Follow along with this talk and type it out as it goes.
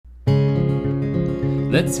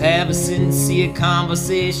Let's have a sincere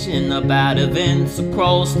conversation about events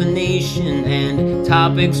across the nation and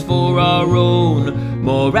topics for our own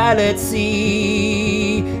morality.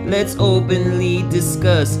 Let's openly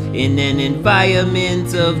discuss in an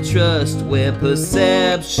environment of trust where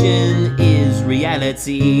perception is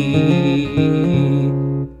reality.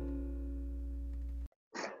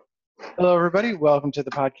 Hello, everybody. Welcome to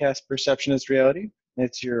the podcast Perception is Reality.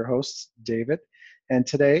 It's your host, David. And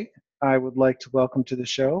today I would like to welcome to the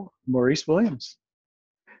show Maurice Williams.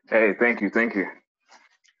 Hey, thank you.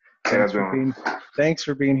 Thanks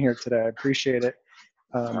for being here today. I appreciate it.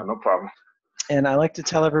 No problem. And I like to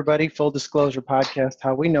tell everybody, full disclosure podcast,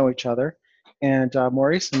 how we know each other. And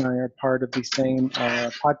Maurice and I are part of the same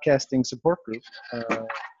podcasting support group.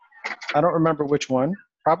 I don't remember which one,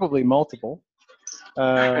 probably multiple.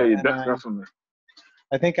 Hey, definitely.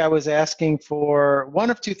 I think I was asking for one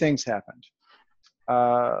of two things happened.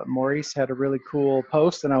 Maurice had a really cool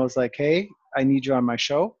post, and I was like, hey, I need you on my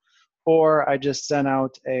show. Or I just sent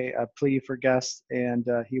out a plea for guests, and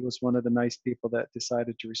he was one of the nice people that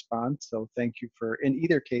decided to respond. So thank you in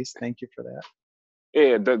either case, thank you for that.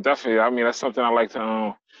 Yeah, definitely. I mean, that's something I like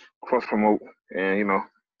to cross-promote, and, I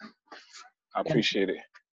appreciate it.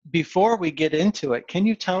 Before we get into it, can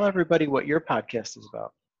you tell everybody what your podcast is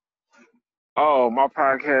about? Oh, my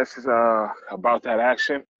podcast is about that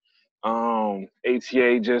action.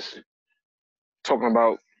 ATA, just talking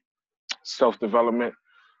about self-development,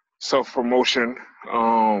 self-promotion,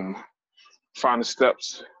 finding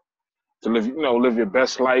steps to live your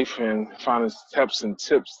best life, and finding steps and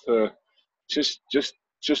tips to just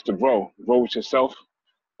to grow with yourself.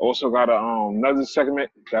 Also got another segment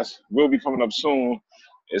will be coming up soon.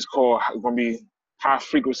 It's gonna be High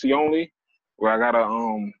Frequency Only, where I got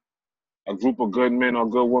a group of good men or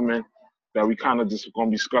good women that we kind of just gonna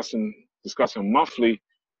be discussing monthly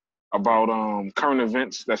about current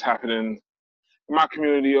events that's happening in my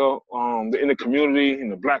community, or in the community, in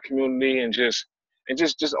the Black community, and just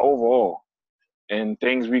overall, and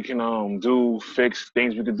things we can do, fix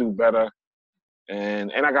things we could do better.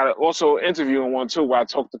 And I got also interviewing one too, where I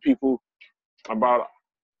talk to people about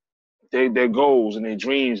their goals and their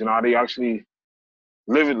dreams and how they actually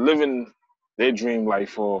living their dream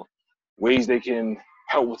life, or ways they can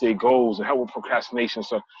help with their goals and help with procrastination.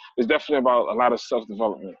 So it's definitely about a lot of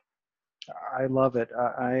self-development. I love it.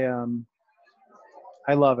 I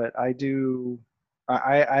love it. I do.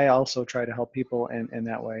 I also try to help people in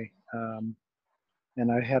that way.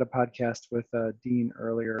 And I had a podcast with Dean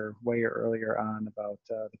way earlier on about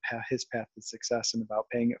his path to success and about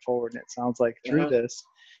paying it forward. And it sounds like through this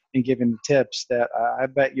and giving the tips that I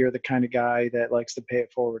bet you're the kind of guy that likes to pay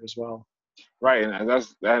it forward as well. Right, and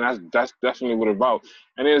that's definitely what it's about.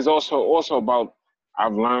 And it's also about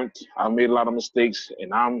I've made a lot of mistakes,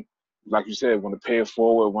 and I'm, like you said, want to pay it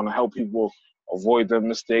forward, want to help people avoid the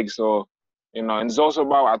mistakes, or and it's also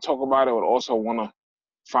about, I talk about it, but also want to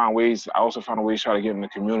find ways. I also find a way to try to get in the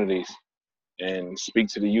communities and speak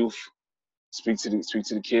to the youth, speak to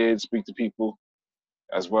the kids, speak to people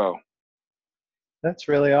as well. That's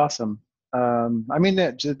really awesome. I mean,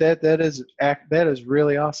 that is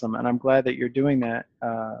really awesome, and I'm glad that you're doing that.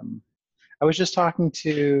 I was just talking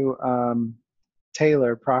to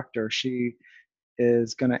Taylor Proctor. She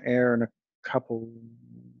is going to air in a couple.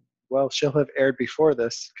 Well, she'll have aired before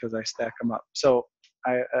this because I stack them up. So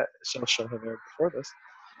she'll have aired before this.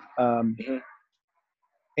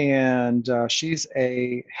 And she's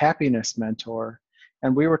a happiness mentor,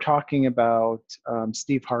 and we were talking about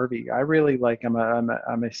Steve Harvey. I really like him. I'm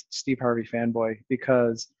a Steve Harvey fanboy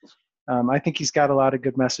because I think he's got a lot of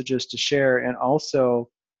good messages to share, and also,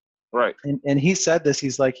 right. And he said this.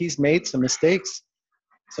 He's made some mistakes,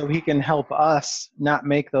 so he can help us not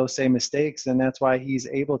make those same mistakes, and that's why he's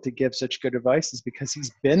able to give such good advice, is because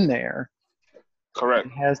he's been there. Correct.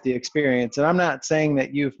 He has the experience. And I'm not saying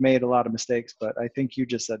that you've made a lot of mistakes, but I think you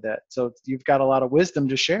just said that. So you've got a lot of wisdom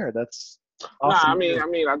to share. That's awesome.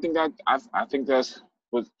 I think that's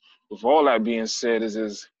with all that being said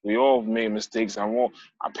is we all made mistakes. I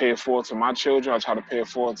pay it forward to my children. I try to pay it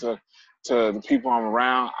forward to the people I'm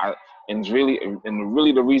around. Really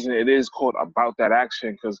the reason it is called About That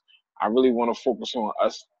Action, because I really want to focus on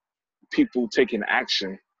us people taking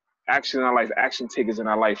action in our life, action takers in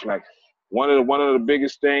our life. Like one of the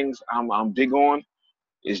biggest things I'm big on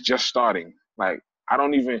is just starting. Like I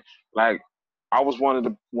don't even like. I was one of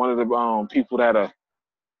the people that I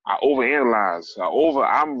overanalyze.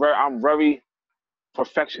 I'm very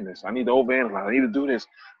perfectionist. I need to overanalyze. I need to do this,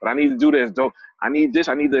 but I need to do this. Though I need this.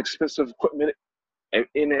 I need the expensive equipment. And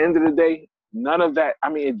in the end of the day, none of that. I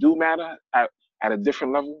mean, it do matter at at a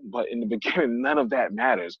different level, but in the beginning, none of that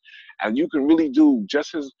matters. And you can really do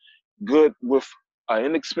just as good with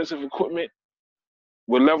inexpensive equipment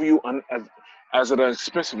will level you as an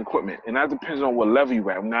expensive equipment. And that depends on what level you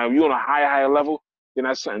at. Now, if you're on a higher level, then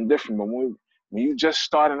that's something different. But when you just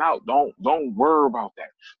starting out, don't worry about that.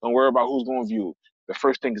 Don't worry about who's going to view. The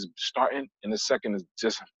first thing is starting, and the second is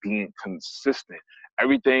just being consistent.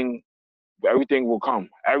 Everything will come.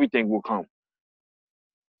 Everything will come.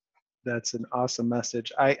 That's an awesome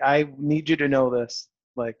message. I need you to know this.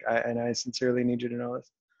 And I sincerely need you to know this.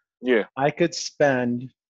 Yeah. I could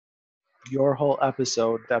spend your whole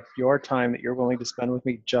episode, your time that you're willing to spend with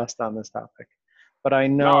me just on this topic. But I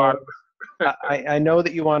know, I know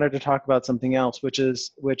that you wanted to talk about something else, which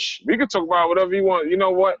we can talk about whatever you want. You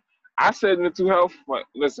know what? I said mental health, but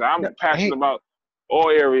listen, I'm passionate about all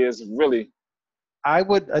areas, really. I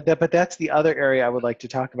would, but that's the other area I would like to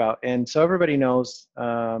talk about. And so everybody knows,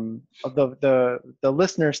 of the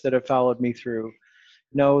listeners that have followed me through,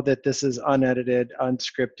 know that this is unedited,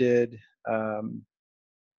 unscripted,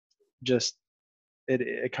 just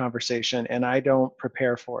a conversation, and I don't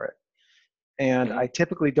prepare for it. And I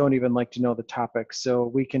typically don't even like to know the topic, so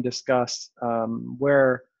we can discuss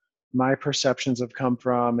where my perceptions have come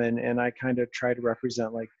from, and I kind of try to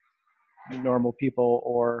represent like normal people,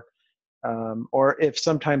 or if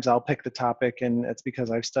sometimes I'll pick the topic and it's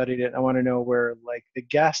because I've studied it and I want to know where like the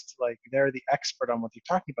guest, like they're the expert on what they're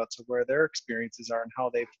talking about, so where their experiences are and how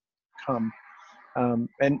they've come.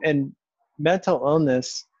 And mental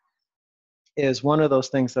illness is one of those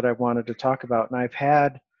things that I've wanted to talk about, and I've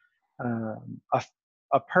had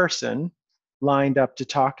a person lined up to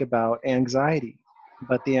talk about anxiety,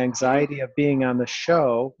 but the anxiety of being on the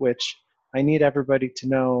show, which I need everybody to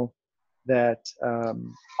know that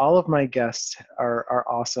all of my guests are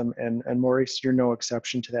awesome, and Maurice, you're no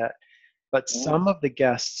exception to that. But some of the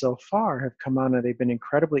guests so far have come on and they've been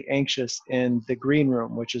incredibly anxious in the green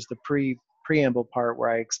room, which is the preamble part where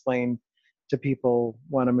I explain to people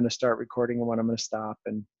when I'm going to start recording and when I'm going to stop,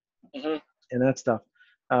 and that stuff.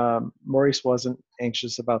 Maurice wasn't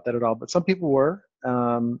anxious about that at all, but some people were,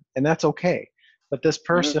 and that's okay. But this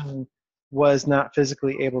person was not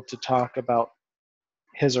physically able to talk about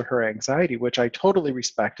his or her anxiety, which I totally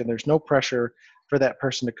respect, and there's no pressure for that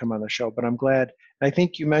person to come on the show. But I'm glad. I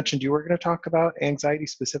think you mentioned you were going to talk about anxiety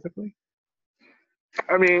specifically.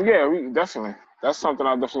 I mean, yeah, definitely. That's something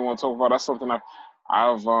I definitely want to talk about. That's something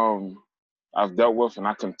I've dealt with, and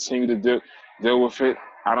I continue to deal with it.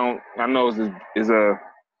 I know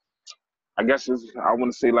I guess I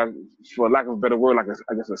want to say, like, for lack of a better word, like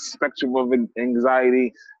I guess a spectrum of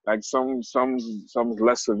anxiety. Like some's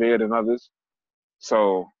less severe than others.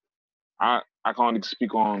 So I can only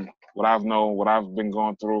speak on what I've known, what I've been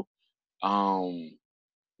going through.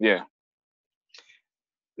 Yeah.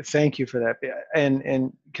 Thank you for that,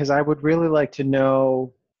 and because I would really like to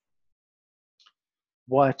know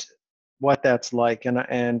what that's like,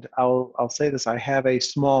 and I'll say this: I have a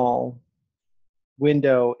small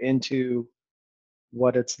window into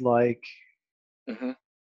what it's like,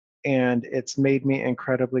 and it's made me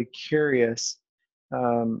incredibly curious.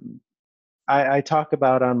 I talk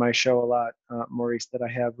about on my show a lot, Maurice, that I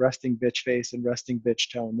have resting bitch face and resting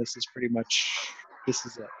bitch tone. This is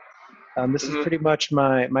it. This is pretty much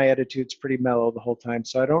my attitude's pretty mellow the whole time.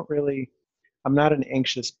 So I'm not an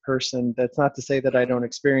anxious person. That's not to say that I don't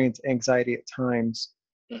experience anxiety at times.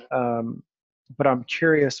 But I'm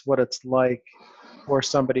curious what it's like for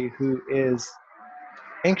somebody who is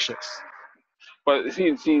anxious. But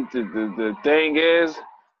see, the thing is,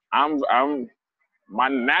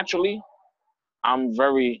 naturally, I'm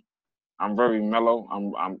very mellow.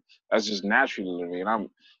 I'm that's just naturally me. And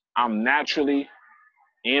I'm naturally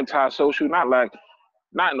antisocial, not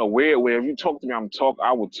in a weird way. If you talk to me,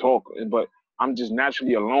 I would talk, but I'm just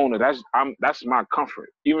naturally a loner. That's my comfort.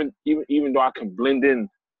 Even though I can blend in,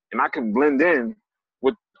 and I can blend in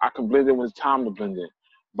when it's time to blend in.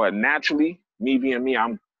 But naturally, me being me,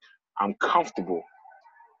 I'm comfortable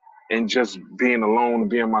in just being alone and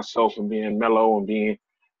being myself and being mellow and being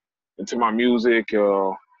into my music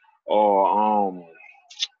or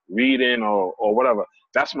reading or whatever.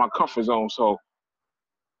 That's my comfort zone. So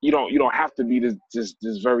you don't have to be this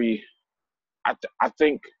very. I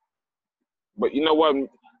think, but you know what?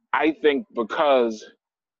 I think because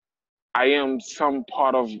I am some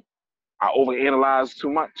part of, I overanalyze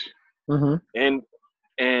too much, and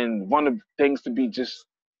one of the things to be just,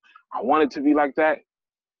 I want it to be like that.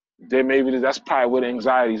 Then maybe that's probably where the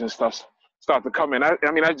anxieties and stuff start to come in. I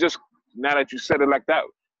mean, I just, now that you said it like that,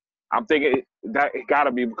 I'm thinking that it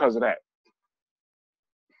gotta be because of that.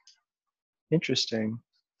 Interesting.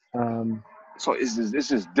 So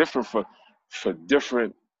this is different for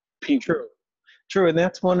different people. True, and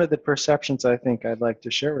that's one of the perceptions I think I'd like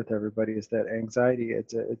to share with everybody is that anxiety,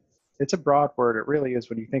 it's a broad word. It really is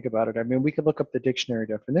when you think about it. I mean, we could look up the dictionary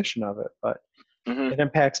definition of it, but Mm-hmm. it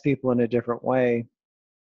impacts people in a different way.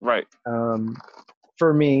 Right.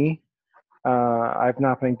 For me, I've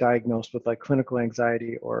not been diagnosed with like clinical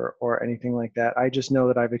anxiety or anything like that. I just know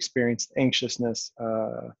that I've experienced anxiousness.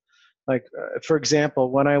 For example,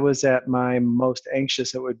 when I was at my most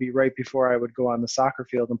anxious, it would be right before I would go on the soccer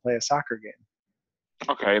field and play a soccer game.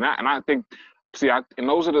 Okay, and I think, and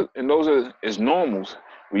those are as normals.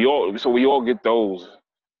 We all get those.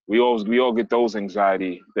 We all get those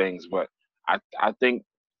anxiety things, but I think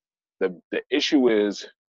the issue is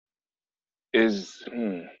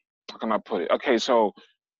how can I put it? Okay, so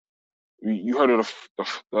you heard of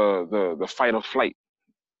the fight or flight.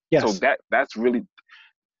 Yes. So that's really,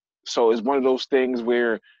 so it's one of those things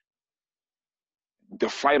where the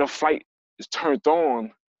fight or flight is turned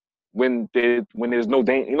on when there's no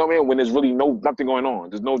danger. You know what I mean? When there's really nothing going on.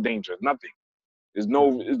 There's no danger. Nothing. There's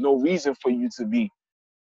no reason for you to be.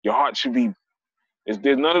 Your heart should be.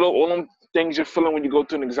 There's none of all them things you're feeling when you go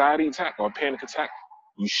through an anxiety attack or a panic attack.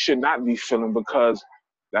 You should not be feeling, because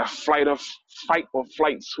that fight or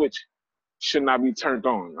flight switch should not be turned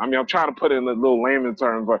on. I mean, I'm trying to put it in a little layman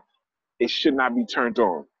term, but it should not be turned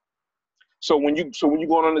on. So when you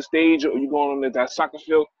going on the stage or you going on that soccer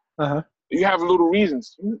field, you have a little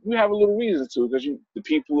reasons. You have a little reason to, because the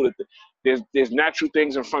people there's natural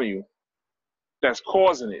things in front of you that's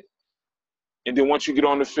causing it, and then once you get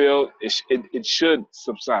on the field, it should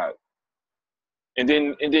subside, and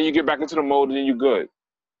then you get back into the mode, and then you're good.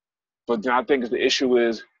 But then I think the issue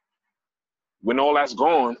is when all that's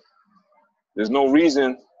gone, there's no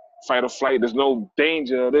reason, fight or flight. There's no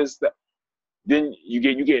danger. This that. Then you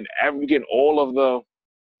get all of the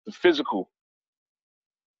physical,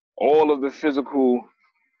 all of the physical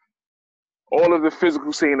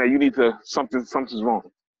saying that you need to something's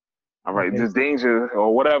wrong. All right, there's danger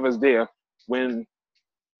or whatever's there when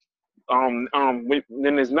then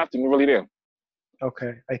there's nothing really there.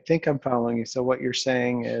 Okay, I think I'm following you. So what you're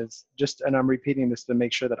saying is and I'm repeating this to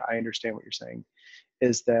make sure that I understand what you're saying,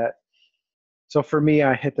 is that, so for me,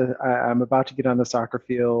 I'm about to get on the soccer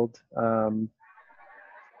field, and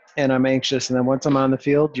I'm anxious, and then once I'm on the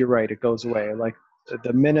field, you're right, it goes away. Like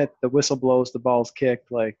the minute the whistle blows, the ball's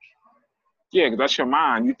kicked, like. Yeah, because that's your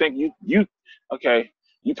mind. You think you probably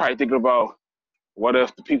thinking about what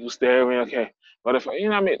if the people staring, okay, what if, you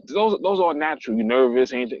know what I mean? Those are natural. You're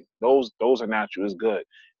nervous, anything. Those are natural. It's good.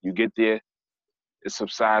 You get there, it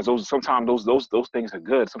subsides. Sometimes those things are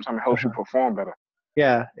good. Sometimes it helps you perform better.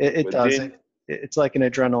 Yeah, it does. It's like an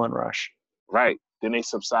adrenaline rush. Right. Then they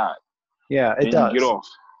subside. Yeah, it does. You get off.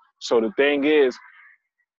 So the thing is,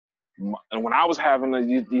 and when I was having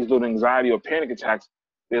these little anxiety or panic attacks,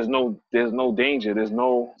 there's no danger. There's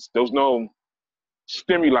no stimuli.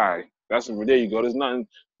 There you go. There's nothing.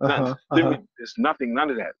 There's nothing. None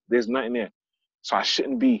of that. There's nothing there. So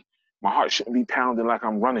my heart shouldn't be pounding like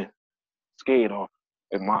I'm running, scared, or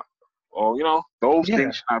those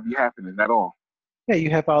things should not be happening at all. Yeah,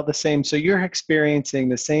 you have all the same. So you're experiencing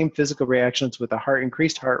the same physical reactions with a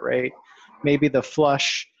increased heart rate, maybe the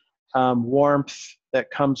flush, warmth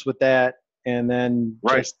that comes with that, and then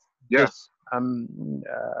what's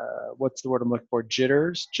the word I'm looking for?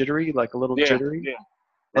 Jittery, like a little jittery. Yeah.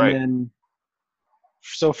 Right. And then,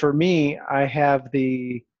 so for me, I have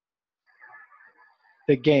the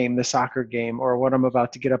game, the soccer game, or what I'm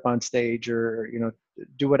about to get up on stage, or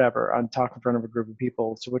do whatever. I'm talking in front of a group of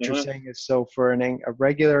people. So what you're saying is, so for a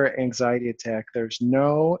regular anxiety attack, there's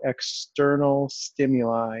no external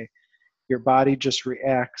stimuli. Your body just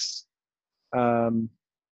reacts in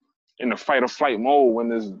the fight or flight mode when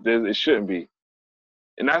it shouldn't be.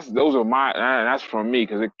 And that's for me,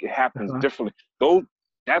 because it happens differently.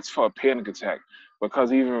 That's for a panic attack,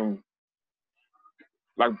 because even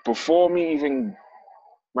like before me, even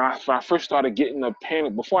when I first started getting a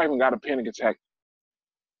panic, before I even got a panic attack,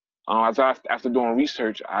 after doing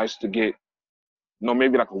research, I used to get,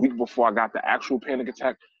 maybe like a week before I got the actual panic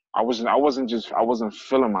attack, I wasn't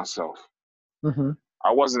feeling myself. I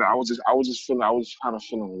wasn't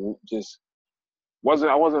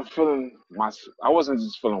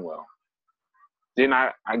just feeling well. Then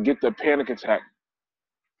I get the panic attack,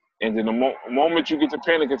 and then the moment you get the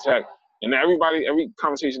panic attack, and every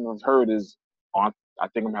conversation I've heard is, I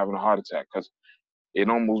think I'm having a heart attack, because it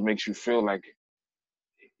almost makes you feel like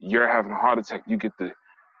you're having a heart attack. You get the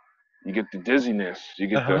dizziness, you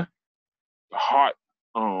get the heart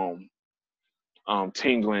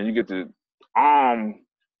tingling, you get the arm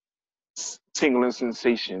tingling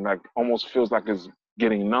sensation, like almost feels like it's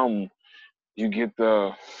getting numb. you get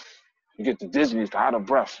the dizziness, the out of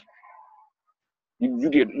breath. You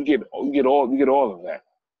get all of that.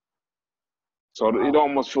 So it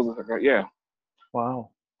almost feels like yeah.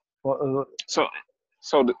 Wow. Well, So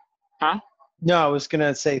huh? no, I was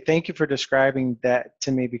gonna say thank you for describing that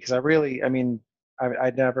to me because I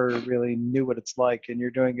never really knew what it's like, and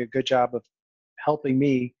you're doing a good job of helping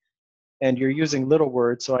me, and you're using little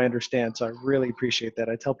words so I understand. So I really appreciate that.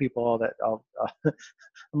 I tell people all that.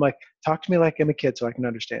 I'm like, talk to me like I'm a kid so I can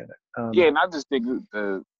understand it. Yeah, and I just think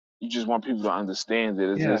you just want people to understand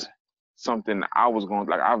that it's Yeah. just something I was going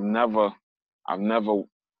like. I've never. I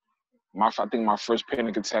think my first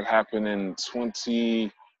panic attack happened in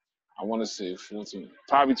I want to say 14,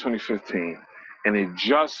 probably 2015, and it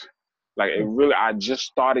just I just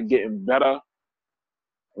started getting better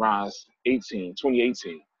around 2018.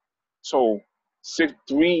 So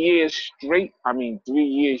 3 years straight. I mean, 3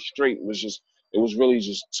 years straight it was really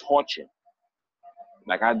just torture.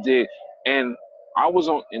 Like I did, and I was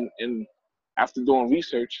on in after doing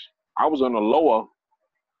research, I was on the lower,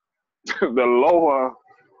 the lower.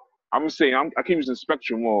 I'm saying I keep using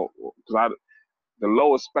spectrum more because the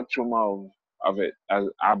lower spectrum of it, as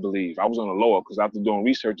I believe. I was on the lower because after doing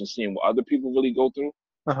research and seeing what other people really go through,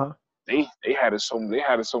 Uh-huh. they had it so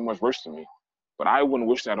much worse than me. But I wouldn't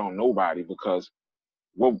wish that on nobody because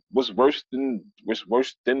what's worse than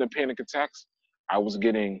the panic attacks? I was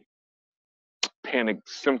getting panic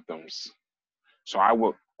symptoms. So I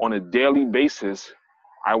would on a daily basis,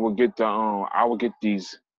 I would get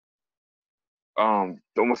these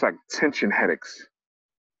almost like tension headaches.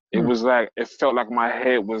 It was like it felt like my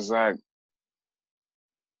head was like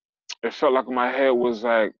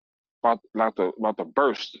about to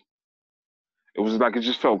burst. It was like it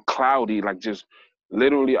just felt cloudy, like just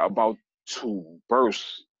literally about to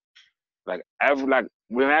burst. Like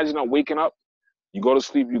imagine I'm waking up, you go to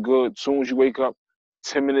sleep, you good. As soon as you wake up,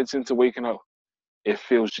 10 minutes into waking up, it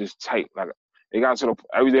feels just tight. Like it got to the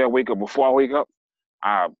every day I wake up. Before I wake up,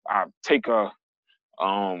 I take a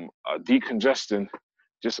decongestant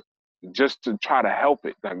just to try to help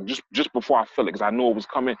it. Like just before I feel it, because I knew it was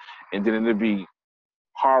coming, and then it'd be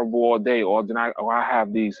horrible all day. Or then I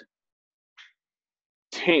have these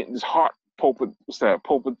this heart palpit. What's that?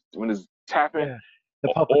 Palpit when it's tapping. Yeah. The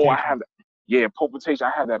Or palpitation. I have palpitation.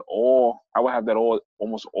 I have that I would have that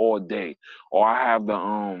almost all day. Or I have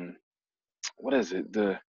the what is it?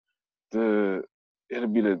 It'll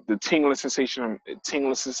be the tingling sensation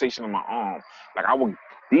on my arm. Like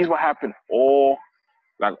these would happen all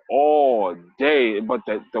day. But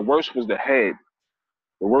the worst was the head.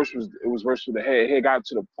 It was worse for the head. It got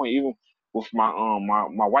to the point even with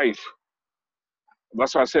my wife.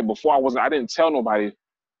 That's what I said before. I didn't tell nobody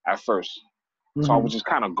at first. So I was just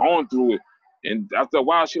kind of going through it. And after a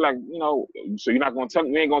while, she like, so you're not gonna tell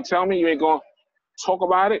me? You ain't gonna tell me? You ain't gonna talk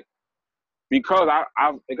about it? Because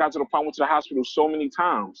it got to the point I went to the hospital so many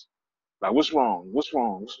times. Like, what's wrong? What's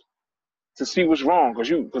wrong? To see what's wrong, because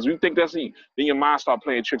you think that's it. Then your mind start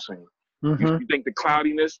playing tricks on you. You think the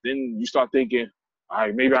cloudiness, then you start thinking, all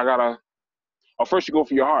right, maybe I gotta. Or first you go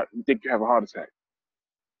for your heart. You think you have a heart attack,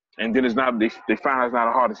 and then it's not. They find out it's not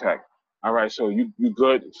a heart attack. All right, so you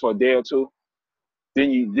good for a day or two.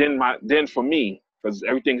 Then for me, because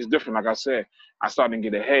everything is different. Like I said, I started to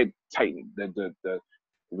get a head tightened. It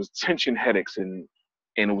was tension headaches and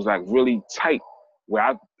it was like really tight. Where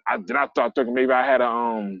I thought thinking maybe I had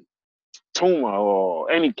a tumor or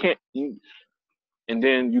any and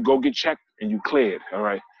then you go get checked and you cleared. All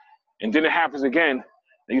right, and then it happens again,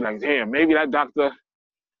 and you're like, damn, maybe that doctor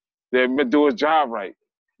didn't do his job right.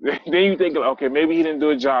 Then you think, okay, maybe he didn't do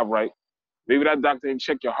his job right. Maybe that doctor didn't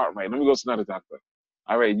check your heart right. Let me go to another doctor.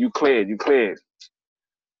 All right, you cleared.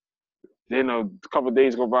 Then a couple of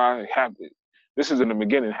days go by, this is in the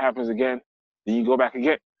beginning, it happens again. Then you go back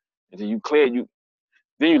again, and then you clear. Then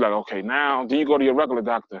you're like, okay, now, then you go to your regular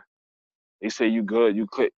doctor. They say you good, you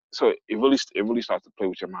clear. So it really starts to play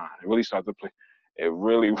with your mind. It really starts to play. It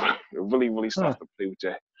really starts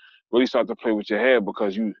to play with your head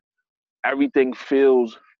because everything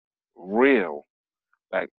feels real.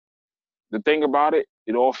 Like the thing about it,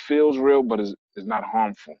 it all feels real, but it's not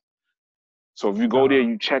harmful. So if you go there,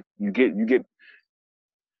 you check, you get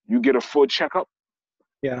a full checkup.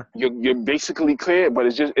 Yeah. You're basically clear, but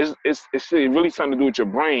it's really something to do with your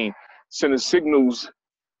brain sending signals.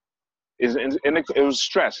 It was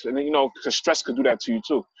stress, and because stress could do that to you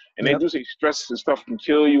too. And they do say stress and stuff can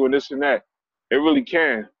kill you and this and that. It really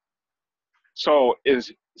can. So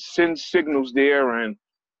it sends signals there, and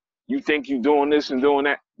you think you're doing this and doing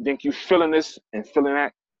that. You think you're feeling this and feeling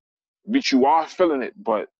that, but you are feeling it,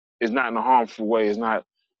 but it's not in a harmful way. It's not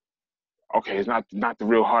okay, it's not the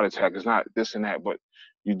real heart attack. It's not this and that, but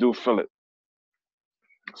you do feel it.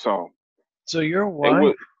 So So your they wife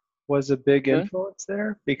would. was a big Hmm? influence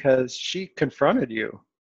there because she confronted you,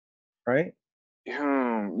 right?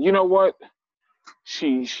 You know what?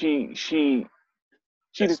 She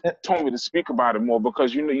just told me to speak about it more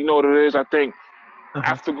because you know what it is. I think Uh-huh.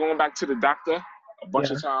 after going back to the doctor a bunch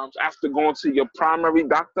Yeah. of times, after going to your primary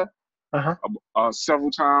doctor Uh-huh.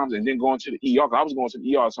 several times, and then going to the ER. 'Cause I was going to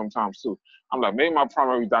the ER sometimes too. I'm like, maybe my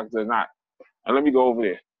primary doctor is not, and let me go over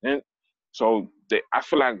there. And so I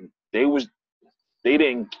feel like they was they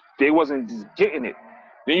didn't they wasn't getting it.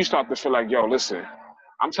 Then you start to feel like, yo, listen,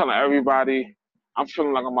 I'm telling everybody, I'm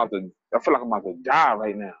feeling like I feel like I'm about to die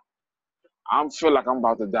right now. I feel like I'm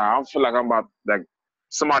about to die. I feel like I'm about like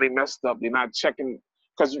somebody messed up. They're not checking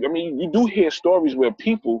because I mean you do hear stories where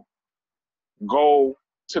people go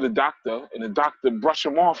to the doctor and the doctor brush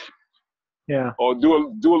them off Yeah. or do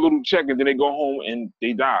a little check and then they go home and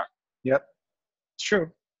they die Yep. It's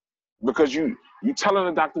true. because you telling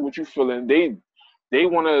the doctor what you feeling. They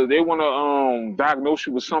wanna diagnose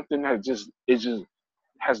you with something that just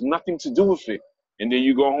has nothing to do with it, and then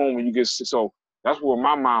you go home and you get sick. So that's where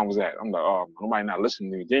my mind was at. I'm like, oh, nobody not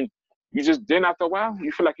listening to me. Then after a while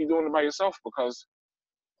you feel like you're doing it by yourself because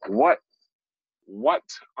what what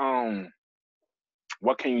um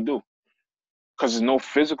what can you do? Because there's no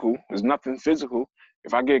physical, there's nothing physical.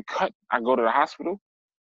 If I get cut, I go to the hospital,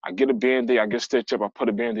 I get a band-aid, I get stitched up, I put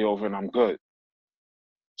a band-aid over and I'm good.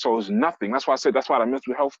 So it's nothing. That's why I said that's why the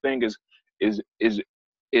mental health thing is is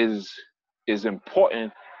is is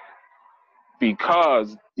important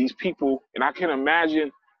because these people, and I can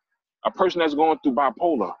imagine a person that's going through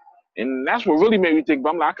bipolar. And that's what really made me think, but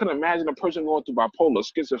I'm like, I can imagine a person going through bipolar,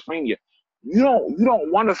 schizophrenia. You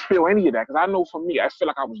don't want to feel any of that. Because I know for me, I feel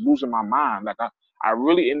like I was losing my mind. Like I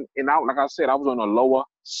really and out, like I said, I was on a lower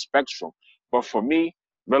spectrum. But for me,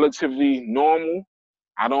 relatively normal,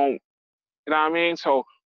 I don't, you know what I mean? So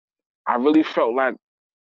I really felt like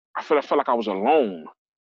I felt like I was alone.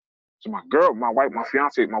 So my girl, my wife, my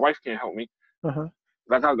fiance, my wife can't help me. Uh-huh.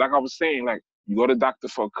 Like I was saying, like you go to the doctor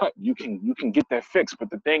for a cut, you can get that fixed. But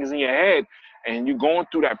the thing is in your head, and you're going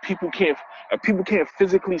through that. People can't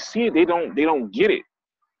physically see it. They don't get it.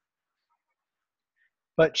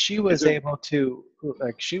 But she It's was a, able to,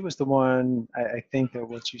 like, she was the one, I think that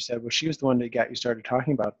what she said was she was the one that got you started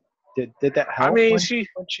talking about. Did that I help mean, when she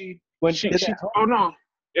did she. that help? Oh no,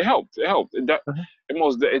 it helped. It helped. Uh-huh.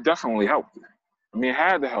 It definitely helped. I mean, it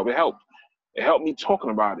had to help. It helped. It helped me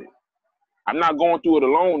talking about it. I'm not going through it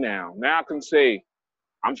alone now. Now I can say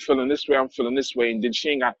I'm feeling this way. I'm feeling this way, and then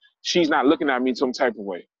she's not looking at me some type of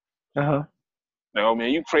way. Uh-huh. Like, oh man,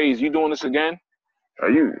 you crazy? You doing this again? Are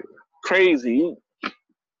you crazy?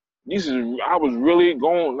 I was really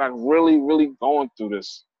going, like really going through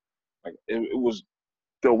this. Like it was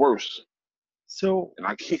the worst. So And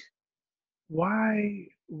I keep, why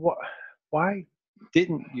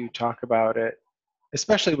didn't you talk about it,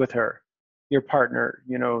 especially with her, your partner,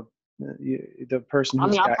 the person I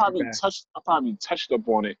who's mean, got your back? I probably touched up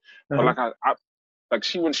on it, but Uh-huh. like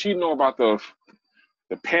when she know about the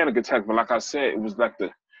panic attack, but like I said, it was like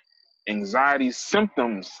the anxiety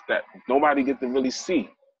symptoms that nobody get to really see.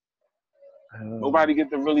 Oh. Nobody get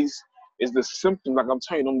to really is the symptom. Like I'm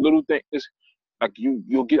telling you, them little things. Like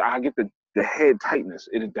I get the head tightness.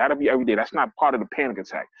 That'll be every day. That's not part of the panic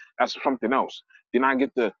attack. That's something else. Then I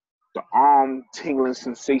get the arm tingling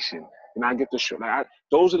sensation. And I get the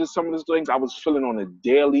those are some of the things I was feeling on a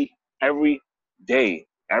daily, every day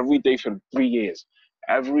for 3 years,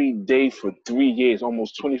 every day for 3 years,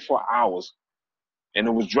 almost 24 hours, and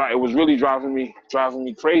it was really driving me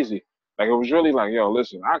crazy. Like it was really like, yo,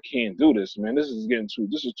 listen, I can't do this, man. This is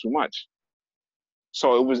too much.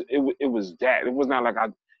 So it was that. It was not like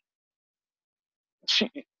she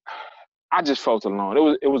I just felt alone.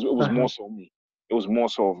 It was Uh-huh. more so me. It was more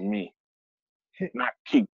so of me. Hey, Not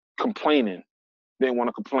keep complaining. Didn't want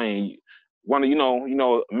to complain. Men,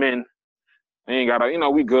 they ain't gotta,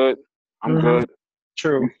 we good. I'm mhm. good. We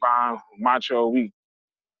True. fine. Macho,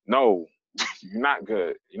 no, you're not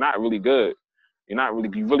good. You're not really good. You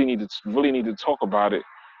really need to talk about it.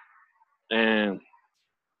 And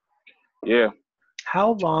yeah.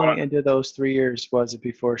 How long But into those 3 years was it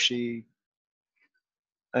before she,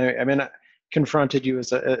 I mean, confronted you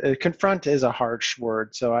confront is a harsh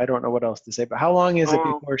word, so I don't know what else to say, but how long is it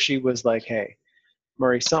um before she was like, hey,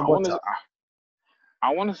 Murray, I what's wanna up?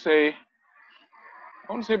 I wanna say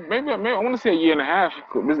maybe I wanna say a year and a half.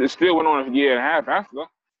 It still went on a year and a half after.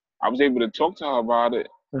 I was able to talk to her about it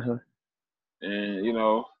Uh-huh. and,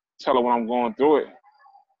 tell her when I'm going through it.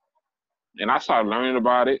 And I started learning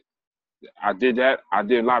about it. I did that. I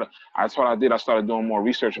did a lot of. That's what I did. I started doing more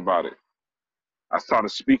research about it. I started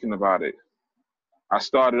speaking about it. I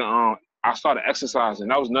started exercising.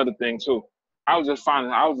 That was another thing too. I was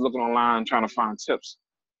looking online trying to find tips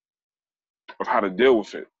of how to deal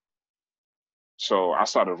with it. So I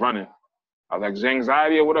started running. I was like,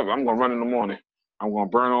 anxiety or whatever. I'm gonna run in the morning. I'm gonna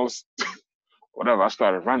burn all this, whatever. I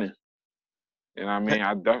started running. And I mean,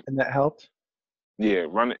 And that helped? yeah,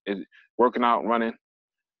 running, working out, running,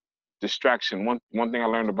 distraction. One thing I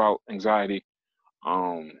learned about anxiety,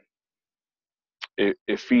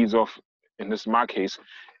 it feeds off. And this is my case.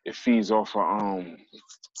 It feeds off.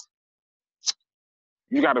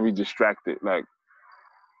 You got to be distracted. Like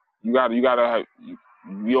you gotta have,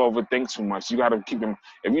 you overthink too much. You got to keep them.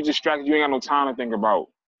 If you distracted, you ain't got no time to think about.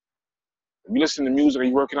 If you listen to music or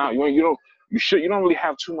you working out, you don't really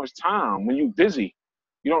have too much time when you're busy.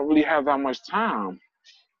 You don't really have that much time.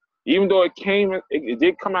 Even though it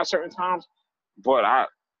did come at certain times, but I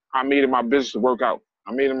made it my business to work out.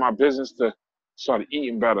 I made it my business to start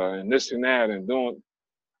eating better and this and that and doing,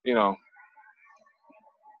 you know.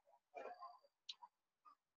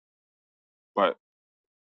 But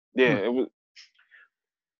yeah, it was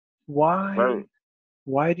very.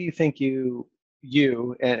 Why do you think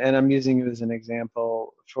and I'm using you as an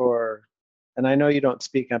example for, and I know you don't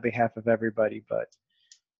speak on behalf of everybody, but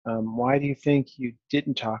why do you think you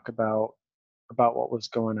didn't talk about what was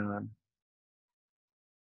going on?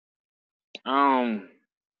 I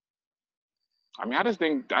mean, I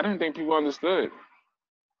didn't think people understood.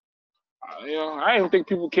 I didn't think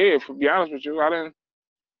people cared. For be honest with you, I didn't.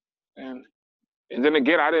 And then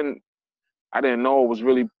again, I didn't know it was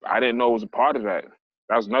really. I didn't know it was a part of that.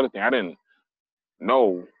 That was another thing. I didn't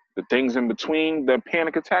know the things in between the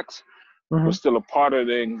panic attacks was still a part of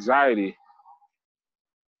the anxiety.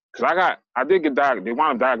 Cause I did get diagnosed. They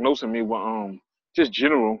wound up diagnosing me with just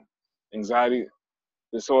general anxiety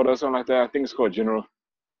disorder or something like that. I think it's called general.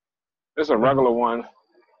 It's a regular one.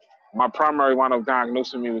 My primary wound up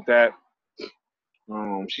diagnosing me with that.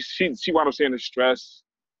 She wound up saying it's stress.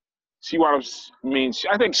 She wound up.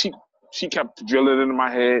 I think she kept drilling it into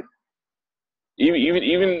my head.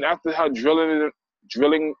 Even after her drilling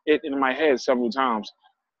it into my head several times,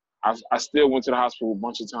 I still went to the hospital a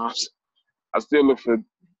bunch of times. I still looked for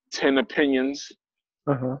 10 opinions.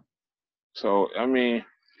 So I mean,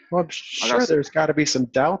 well, I'm sure there's got to be some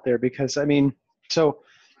doubt there because I mean, so.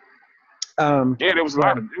 Yeah, there was a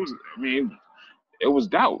lot of. It was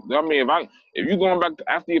doubt. I mean, if you going back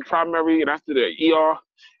after your primary and after the ER,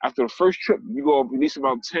 after the first trip, you go at least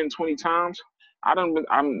about 10, 20 times.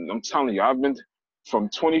 I'm telling you, I've been from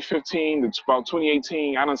 2015 to about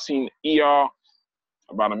 2018. I done seen ER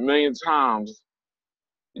about 1 million times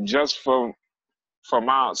just for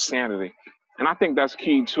my sanity. And I think that's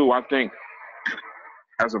key too. I think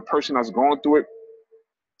as a person that's going through it,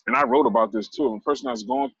 and I wrote about this too, a person that's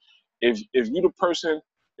going, if you the person,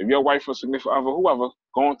 if your wife or significant other, whoever,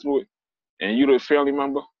 going through it, and you the family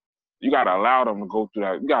member, you gotta allow them to go through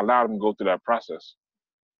that. You gotta allow them to go through that process.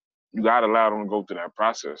 You gotta allow them to go through that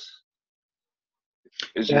process.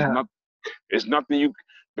 It's just not. It's nothing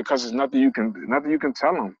because it's nothing you can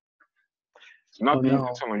tell them. It's nothing you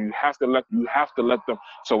can tell them. You have to let them.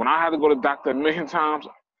 So when I had to go to the doctor 1 million times,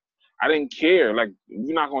 I didn't care. Like,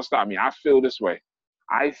 you're not gonna stop me. I feel this way.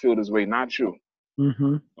 I feel this way, not you.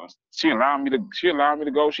 She allowed me to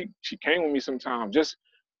go. She came with me sometimes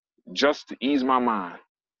just to ease my mind,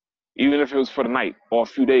 even if it was for the night or a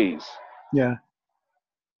few days. Yeah.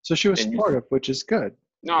 So she was supportive, which is good.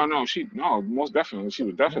 No, most definitely. She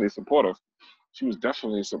was definitely supportive. She was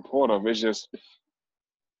definitely supportive. It's just,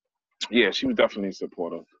 yeah, she was definitely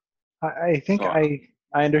supportive. I think I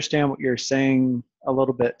understand what you're saying a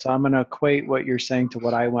little bit. So I'm going to equate what you're saying to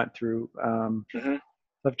what I went through.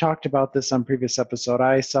 I've talked about this on previous episode.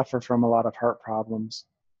 I suffer from a lot of heart problems,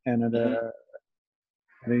 and I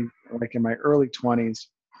think like in my early 20s,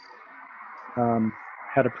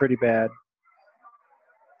 had a pretty bad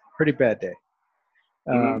day.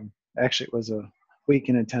 Actually, it was a week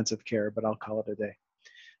in intensive care, but I'll call it a day.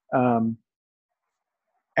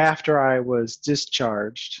 After I was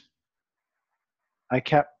discharged, I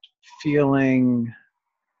kept feeling,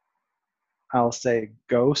 I'll say,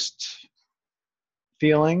 ghost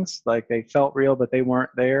feelings, like they felt real, but they weren't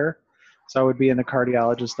there. So I would be in the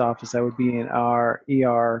cardiologist office. I would be in our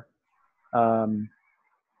ER. And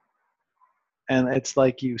it's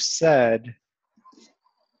like you said,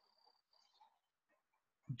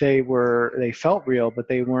 they felt real, but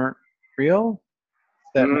they weren't real.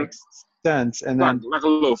 That makes sense. And then like a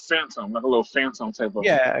little phantom type of.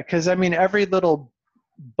 Yeah, because I mean, every little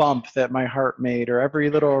bump that my heart made, or every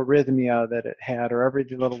little arrhythmia that it had, or every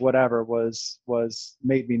little whatever was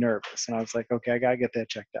made me nervous. And I was like, okay, I gotta get that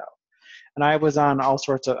checked out. And I was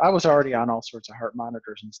already on all sorts of heart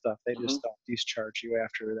monitors and stuff. They Hmm. just don't discharge you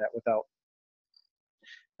after that without,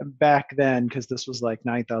 back then, because this was like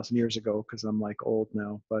 9,000 years ago, because I'm like old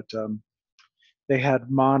now, but they had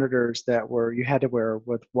monitors that you had to wear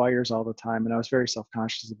with wires all the time. And I was very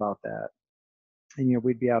self-conscious about that. And,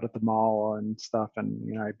 we'd be out at the mall and stuff,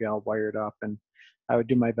 and, I'd be all wired up, and I would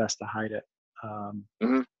do my best to hide it. Um,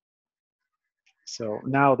 Hmm. so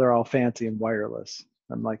now they're all fancy and wireless.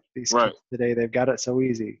 I'm like, these Right. kids today, they've got it so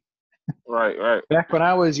easy. Right. Right. Back when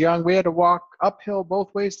I was young, we had to walk uphill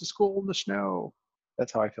both ways to school in the snow.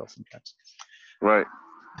 That's how I feel sometimes. Right.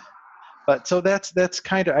 But so that's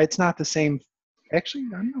kind of, it's not the same. Actually,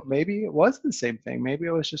 I don't know. Maybe it was the same thing. Maybe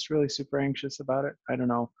I was just really super anxious about it. I don't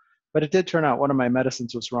know. But it did turn out one of my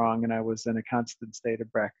medicines was wrong, and I was in a constant state of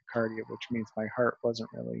bradycardia, which means my heart wasn't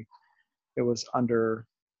really, it was under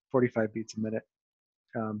 45 beats a minute.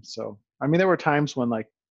 So, I mean, there were times when, like,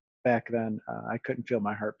 back then, I couldn't feel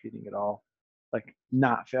my heart beating at all. Like,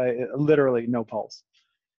 literally no pulse.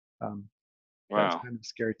 That was Wow. kind of a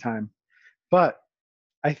scary time. But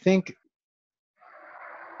I think,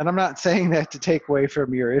 and I'm not saying that to take away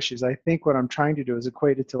from your issues. I think what I'm trying to do is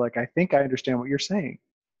equate it to, like, I think I understand what you're saying.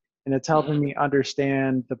 And it's helping Hmm. me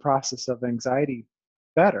understand the process of anxiety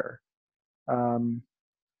better. Um,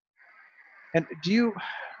 and do you,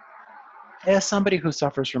 as somebody who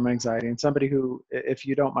suffers from anxiety, and somebody who, if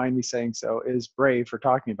you don't mind me saying so, is brave for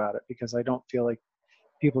talking about it, because I don't feel like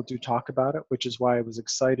people do talk about it, which is why I was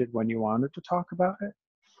excited when you wanted to talk about it.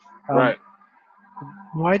 Um, Right.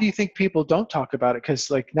 why do you think people don't talk about it?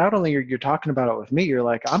 Because, like, not only you're talking about it with me, you're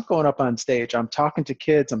like, I'm going up on stage, I'm talking to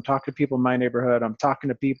kids, I'm talking to people in my neighborhood, I'm talking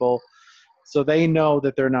to people, so they know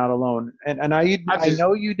that they're not alone. And I I just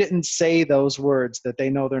know you didn't say those words, that they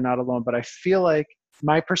know they're not alone, but I feel like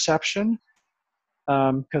my perception,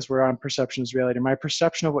 because we're on perception is reality, my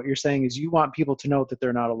perception of what you're saying is you want people to know that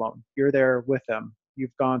they're not alone. You're there with them.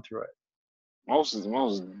 You've gone through it.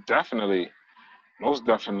 most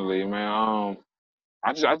definitely, man.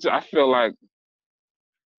 I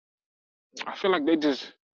feel like they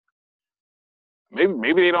just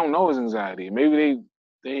maybe they don't know it's anxiety. Maybe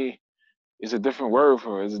they it's a different word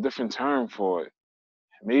for it. It's a different term for it.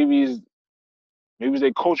 Maybe maybe it's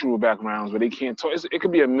their cultural backgrounds where they can't talk. It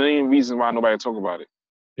could be a million reasons why nobody talk about it.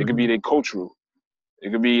 It could Mm-hmm. be their cultural.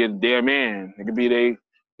 It could be their man. It could be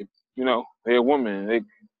they're a woman.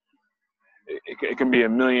 It can be a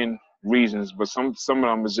million reasons, but some of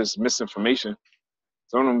them is just misinformation.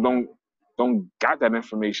 Some of them don't got that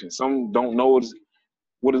information. Some don't know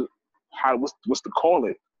what is what's to call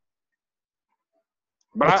it.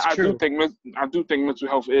 But That's I do true. think mental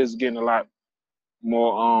health is getting a lot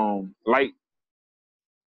more light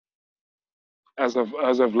as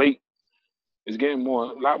of late. It's getting a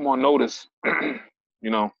lot more notice. you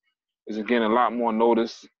know, it's getting a lot more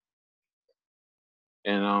notice,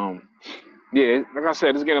 and yeah, like I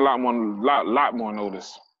said, it's getting a lot more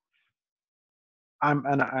notice.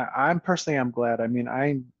 I'm personally, I'm glad. I mean,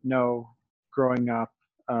 I know growing up,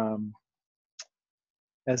 um,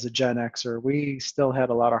 as a Gen Xer, we still had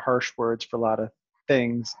a lot of harsh words for a lot of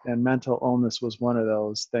things, and mental illness was one of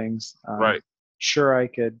those things. Right. Sure, I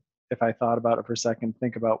could, if I thought about it for a second,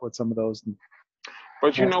 think about what some of those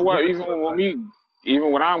But you know nasty what? words were. But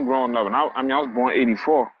Even when I'm growing up, and I mean, I was born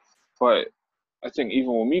 '84, but I think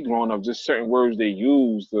even with me growing up, just certain words they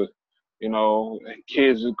use, you know,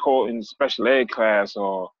 kids would call in special ed class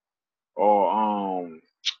or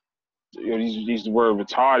these the word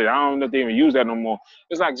retarded. I don't know if they even use that no more.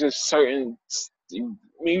 It's like just certain. I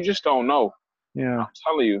mean, you just don't know. yeah, I'm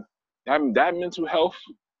telling you, that mental health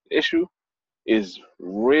issue is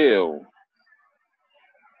real,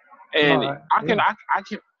 no, and yeah,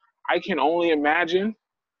 I can only imagine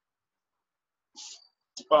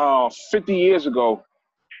 50 years ago,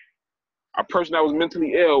 a person that was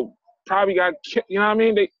mentally ill probably got you know what I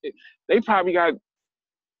mean? They probably got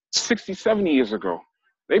 60, 70 years ago.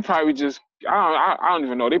 They probably just I don't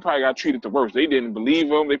even know. They probably got treated the worst. They didn't believe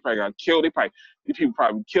them. They probably got killed. These people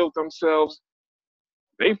probably killed themselves.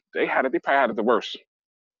 They had it. They probably had it the worst.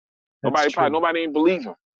 that's true. Nobody didn't believe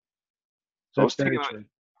them. So That's very true.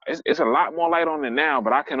 it's a lot more light on it now.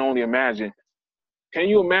 But I can only imagine. Can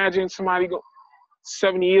you imagine somebody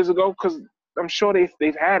 70 years ago? Because I'm sure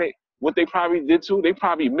they've had it. What they probably did too, they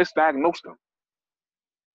probably misdiagnosed them.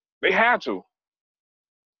 They had to.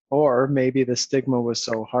 Or maybe the stigma was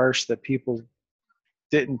so harsh that people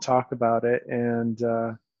didn't talk about it, and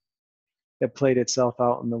it played itself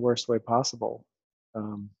out in the worst way possible.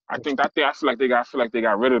 I feel like they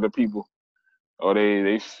got rid of the people, or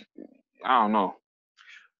they I don't know.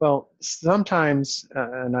 Well, sometimes,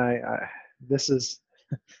 and this is,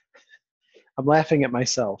 I'm laughing at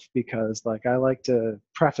myself because like I like to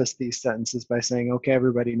preface these sentences by saying, okay,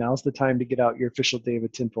 everybody, now's the time to get out your official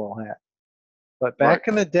David tinfoil hat. But back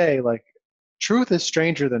in the day, like truth is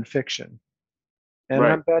stranger than fiction. And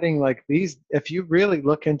Right. I'm betting like these, if you really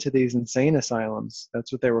look into these insane asylums,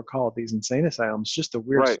 that's what they were called, these insane asylums, just the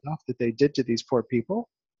weird Right. stuff that they did to these poor people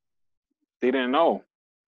They didn't know.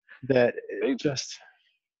 that They just,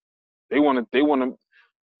 they want to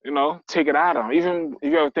take it out of them. Even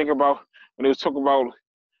if you ever think about when they was talking about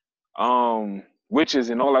witches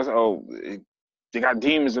and all that. Oh, they got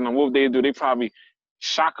demons in them. What would they do? They probably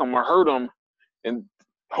shock them or hurt them and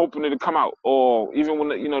hoping it'll come out. Or even when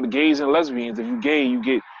the gays and lesbians, if you gay, you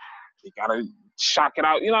gotta shock it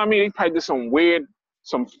out. You know what I mean? They probably did some weird,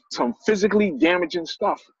 some physically damaging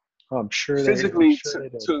stuff. oh, I'm sure they did.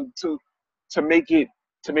 To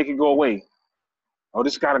make it go away. Oh,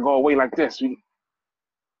 this gotta go away like this.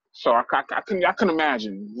 So I couldn't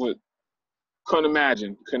imagine could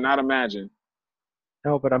not imagine.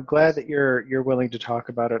 No, but I'm glad that you're willing to talk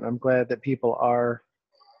about it. I'm glad that people are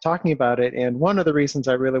talking about it. And one of the reasons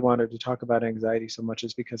I really wanted to talk about anxiety so much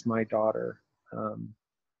is because my daughter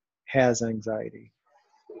has anxiety.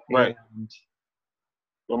 Right. And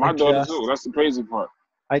well, my daughter too. That's the crazy part.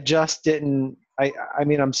 I just didn't. I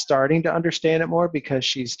mean, I'm starting to understand it more because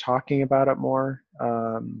she's talking about it more.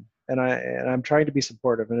 And I'm trying to be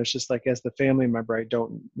supportive. And it's just like, as the family member, I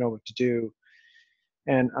don't know what to do.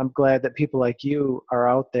 And I'm glad that people like you are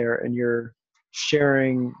out there and you're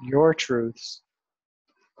sharing your truths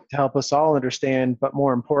to help us all understand, but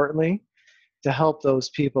more importantly, to help those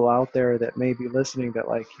people out there that may be listening that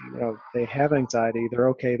like, they have anxiety. They're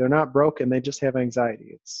okay. They're not broken. They just have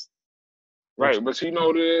anxiety. It's right. But you know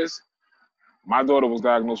what it is? My daughter was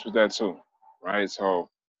diagnosed with that too. Right. So,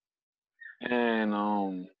 and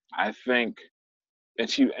I think,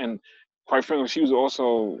 and quite frankly, she was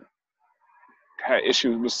also had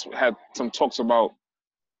issues, had some talks about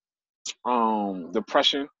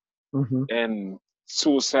depression and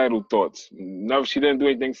suicidal thoughts. No, she didn't do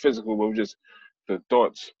anything physical, but just the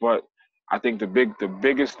thoughts. But I think the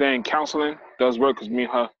biggest thing, counseling does work, because me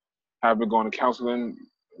and her have been going to counseling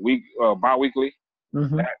bi-weekly.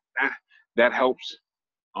 That helps.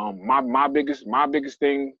 My biggest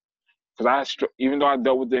thing, because even though I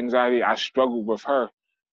dealt with the anxiety, I struggled with her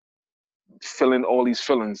feeling all these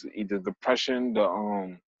feelings, either depression,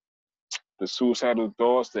 the suicidal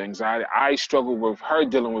thoughts, the anxiety. I struggled with her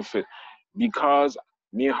dealing with it because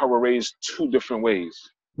me and her were raised two different ways.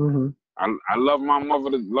 I love my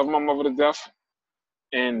mother to death,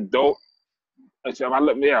 and though I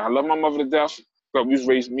love my mother to death, but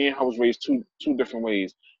me and her was raised two different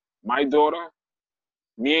ways. My daughter,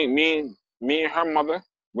 me and her mother,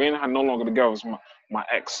 we and her no longer together. It's my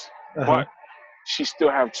ex, but she still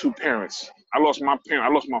have two parents. I lost my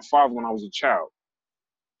father when I was a child.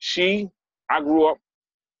 I grew up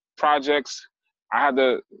projects. I had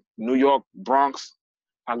the New York Bronx.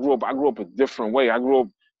 I grew up a different way.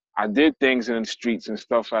 I did things in the streets and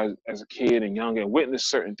stuff as a kid and young, and witnessed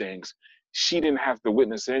certain things. She didn't have to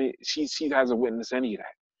witness any. She hasn't witnessed any of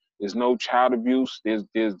that. There's no child abuse.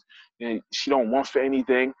 She don't want for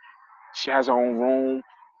anything. She has her own room.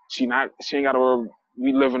 She ain't got to.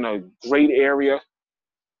 We live in a great area.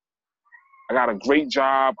 I got a great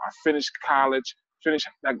job. I finished college.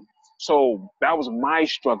 So that was my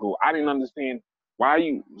struggle. I didn't understand why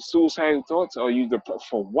you suicidal thoughts, or you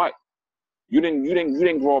for what? You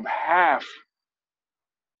didn't grow up half.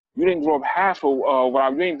 You didn't grow up half of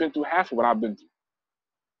you ain't been through half of what I've been through.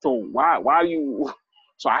 So why do you?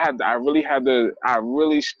 So I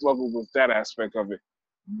really struggled with that aspect of it.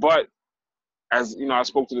 But as you know, I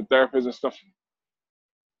spoke to the therapist and stuff.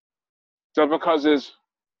 Just because it's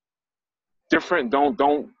different,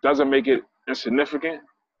 doesn't make it insignificant.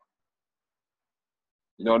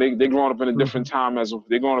 They growing up in a different time as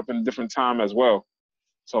well.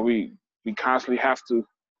 So we constantly have to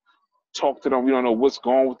talk to them. We don't know what's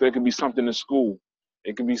going with it. It could be something in school.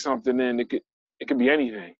 It could be something it could be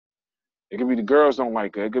anything. It could be the girls don't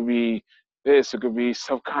like her. It could be this. It could be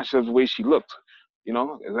self-conscious of the way she looked.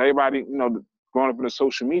 As everybody, growing up in the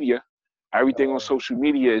social media, everything on social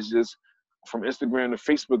media is just, from Instagram to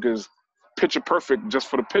Facebook, is picture perfect just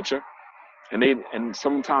for the picture. And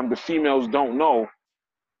sometimes the females don't know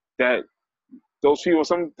that those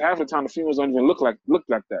females, half the time the females don't even look like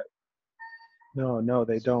that. No,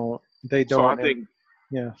 they don't. They don't. So I think,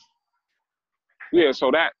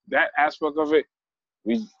 so that aspect of it,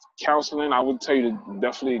 counseling, I would tell you to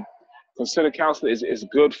definitely consider counseling is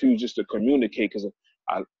good for you just to communicate, because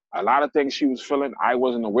a lot of things she was feeling I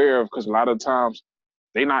wasn't aware of, because a lot of times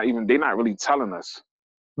they're not really telling us.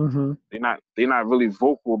 Mm-hmm. They're not really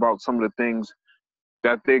vocal about some of the things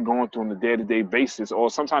that they're going through on a day-to-day basis, or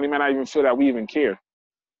sometimes they may not even feel that we even care.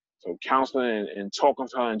 So counseling and talking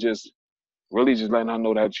to her and just really just letting her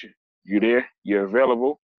know that you're there, you're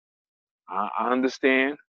available. I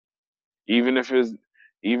understand, even if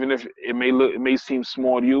it may seem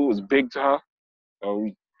small to you, it's big to her.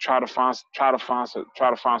 We try to find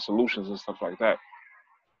solutions and stuff like that.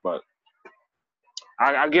 But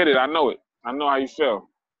I get it. I know it. I know how you feel.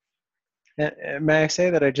 And may I say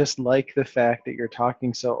that I just like the fact that you're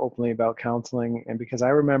talking so openly about counseling, and because I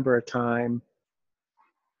remember a time,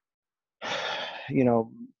 you know,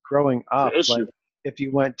 growing It's an up, like issue. if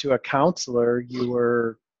you went to a counselor, you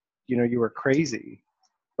were crazy.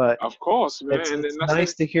 But Of course, man. And it's then that's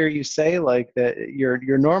nice it. to hear you say like that you're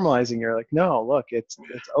normalizing. You're like, no, look, it's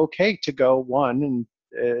okay to go one,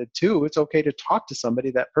 and two, it's okay to talk to somebody.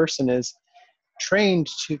 That person is trained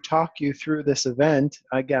to talk you through this event.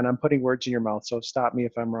 Again, I'm putting words in your mouth, so stop me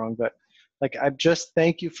if I'm wrong. But like, I just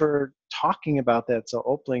thank you for talking about that so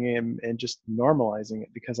openly and just normalizing it,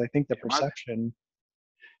 because I think the perception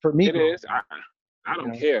for me It growing is. up, I you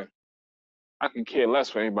don't know, care. I can care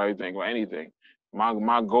less what anybody think or anything.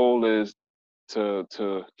 My goal is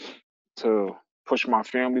to push my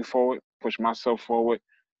family forward, push myself forward,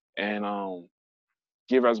 and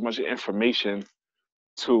give as much information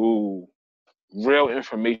to real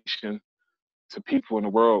information to people in the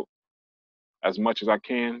world as much as I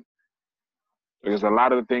can, because a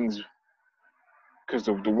lot of the things, because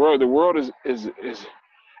the world is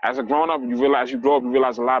as a grown up, you grow up, you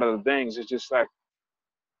realize a lot of the things. It's just like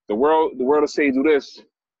the world will say do this,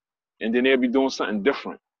 and then they'll be doing something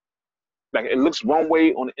different. Like it looks one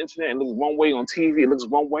way on the internet, it looks one way on TV, it looks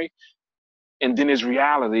one way, and then it's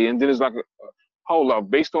reality, and then it's like, hold up,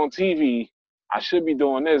 based on TV, I should be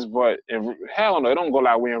doing this, but hell no, it don't go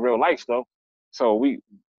that way in real life though. So we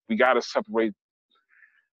got to separate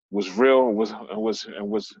what's real and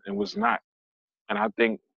what's not. And I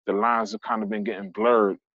think the lines have kind of been getting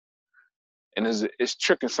blurred, and it's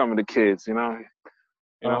tricking some of the kids, you know.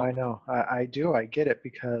 You oh, know. I know, I do, I get it,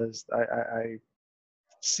 because I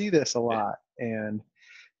see this a lot. And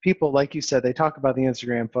people, like you said, they talk about the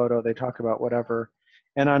Instagram photo, they talk about whatever,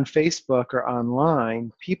 and on Facebook or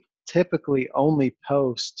online, people typically only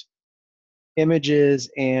post images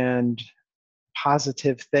and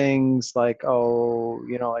positive things, like, oh,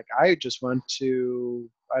 like I just went to,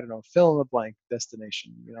 I don't know, fill in the blank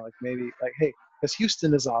destination, like maybe like, hey, because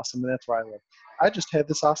Houston is awesome and that's where I live. I just had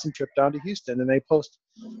this awesome trip down to Houston, and they post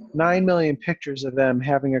 9 million pictures of them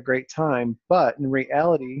having a great time. But in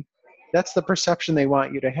reality, that's the perception they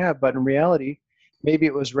want you to have. But in reality, maybe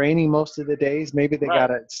it was raining most of the days. Maybe they Right. got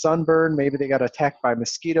a sunburn. Maybe they got attacked by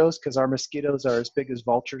mosquitoes, because our mosquitoes are as big as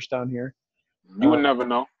vultures down here. You would never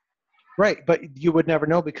know. Right, but you would never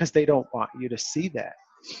know because they don't want you to see that.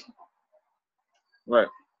 Right.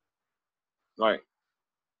 Right.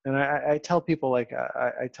 And I tell people, like,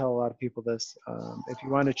 I tell a lot of people this, if you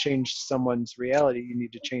want to change someone's reality, you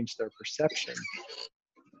need to change their perception.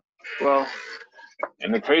 Well,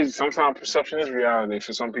 and the crazy, sometimes perception is reality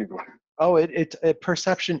for some people. Oh,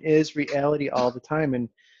 perception is reality all the time. And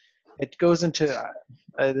it goes into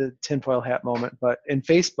the tinfoil hat moment, but in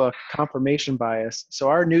Facebook, confirmation bias. So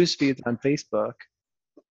our news feeds on Facebook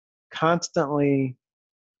constantly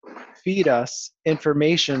feed us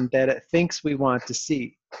information that it thinks we want to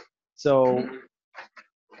see. So,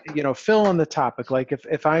 fill in the topic. Like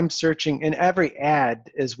if I'm searching in every ad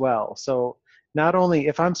as well. So not only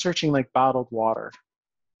if I'm searching like bottled water,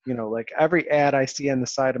 like every ad I see on the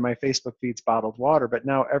side of my Facebook feed's bottled water, but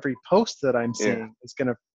now every post that I'm Yeah. seeing is going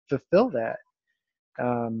to fulfill that.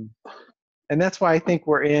 And that's why I think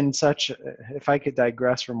we're in such, if I could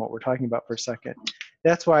digress from what we're talking about for a second,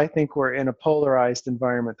 that's why I think we're in a polarized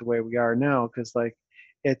environment the way we are now, because like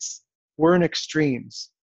we're in extremes.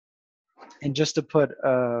 And just to put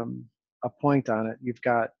a point on it, you've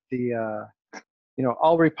got the,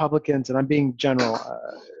 all Republicans, and I'm being general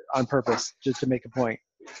on purpose just to make a point.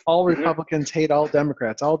 All Republicans hate all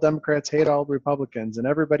Democrats. All Democrats hate all Republicans, and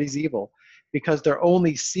everybody's evil because they're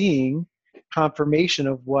only seeing confirmation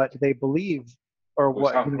of what they believe or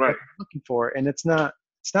what Right. what they're looking for, and it's not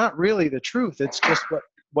really the truth. It's just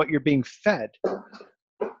what you're being fed.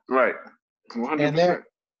 Right. 100%. And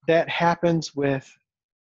that happens with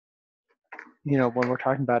when we're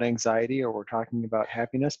talking about anxiety or we're talking about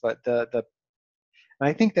happiness, but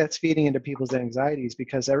I think that's feeding into people's anxieties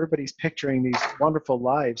because everybody's picturing these wonderful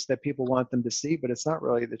lives that people want them to see, but it's not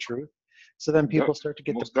really the truth. So then Yep. people start to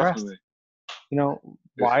get Most depressed. definitely.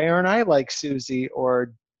 Why aren't I like Susie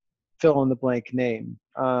or fill in the blank name,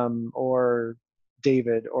 or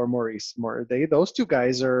David or Maurice? Those two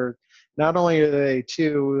guys are, not only are they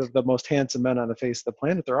two of the most handsome men on the face of the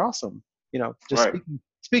planet, they're awesome. Just Right.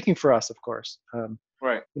 speaking for us, of course.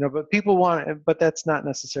 Right. But people but that's not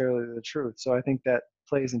necessarily the truth. So I think that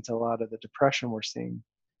plays into a lot of the depression we're seeing.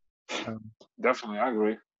 Definitely, I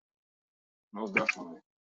agree. Most definitely.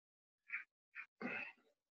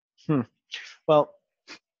 Well,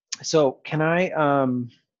 so can I,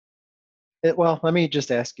 well, let me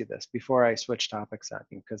just ask you this before I switch topics on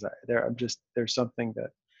you, because there's something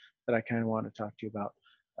that I kind of want to talk to you about.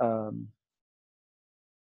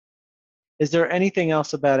 Is there anything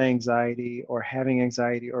else about anxiety or having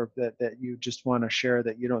anxiety, or that you just want to share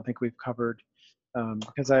that you don't think we've covered?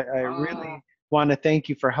 Because I really want to thank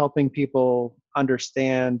you for helping people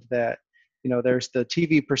understand that, there's the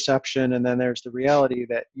TV perception and then there's the reality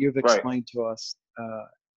that you've explained to us.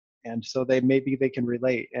 And so maybe they can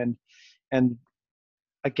relate. And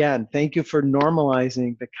again, thank you for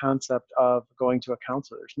normalizing the concept of going to a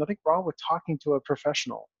counselor. There's nothing wrong with talking to a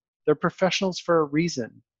professional. They're professionals for a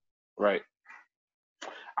reason. Right.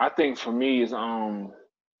 I think for me is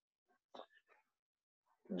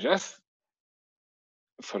just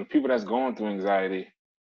for the people that's going through anxiety,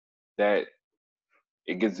 that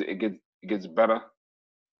it gets better.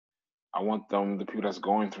 I want the people that's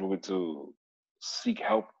going through it, to seek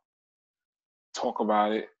help, talk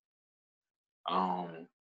about it, um,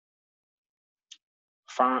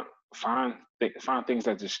 find find things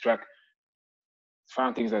that distract,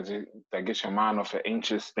 find things that get your mind off of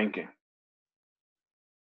anxious thinking.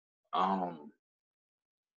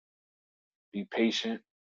 Be patient.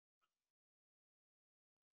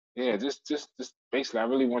 Yeah, just basically, I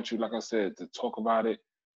really want you, like I said, to talk about it.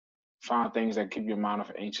 Find things that keep your mind off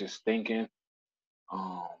of anxious thinking.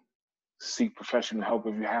 Um, Seek professional help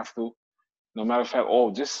if you have to. No matter of fact,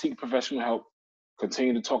 just seek professional help.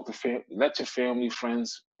 Continue to talk to let your family,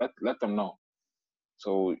 friends, let them know.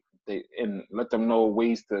 So and let them know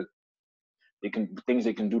ways things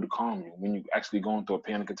they can do to calm you when you actually going through a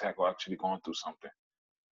panic attack or actually going through something.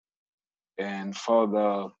 And for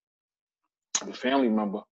the family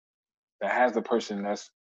member that has the person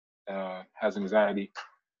that's has anxiety,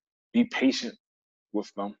 be patient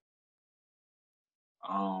with them.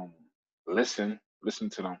 Um, listen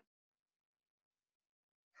to them.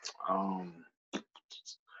 Um,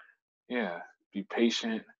 yeah, be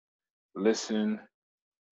patient, listen,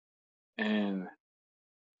 and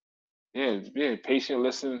yeah, patient,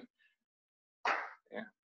 listen. Yeah,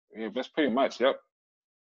 yeah, that's pretty much. Yep,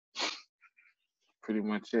 pretty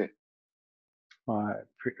much it. I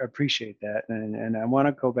appreciate that. And I want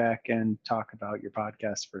to go back and talk about your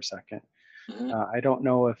podcast for a second. Mm-hmm. I don't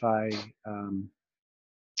know if I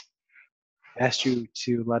asked you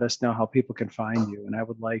to let us know how people can find you, and I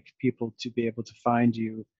would like people to be able to find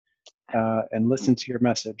you and listen to your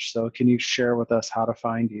message. So can you share with us how to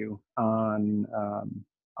find you on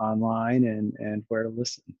online and where to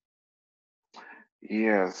listen?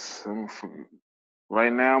 Yes.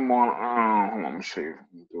 Right now I'm on. Hold on, let me show you.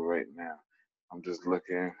 Let me do it right now. I'm just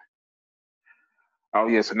looking. Oh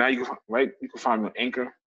yeah. So now you can find me on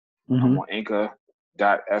Anchor. I'm on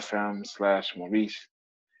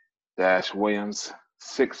Anchor.fm/Maurice-Williams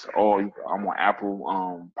 6. Or I'm on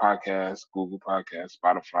Apple Podcasts, Google Podcasts,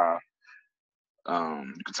 Spotify.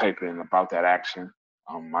 You can type in about that action.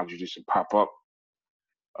 My should pop up.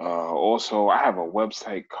 Also, I have a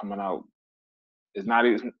website coming out. It's not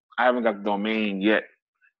even. I haven't got the domain yet,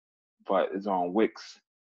 but it's on Wix.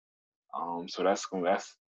 So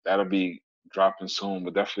that'll be dropping soon.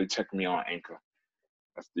 But definitely check me on Anchor.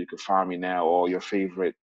 You can find me now. All your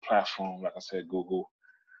favorite platform, like I said, Google,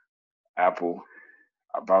 Apple.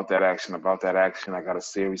 About that action. About that action. I got a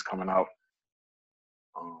series coming out.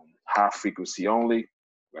 High frequency only.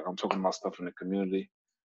 Like I'm talking about stuff in the community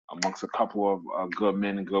amongst a couple of good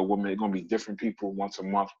men and good women. It's gonna be different people once a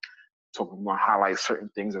month. Talking about highlight certain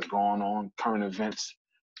things that's going on, current events.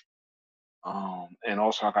 And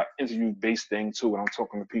also I got interview-based thing too, when I'm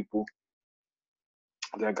talking to people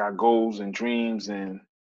that got goals and dreams, and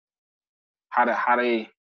the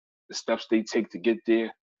steps they take to get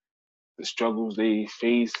there, the struggles they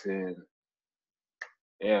face, and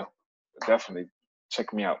yeah, definitely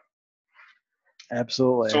check me out.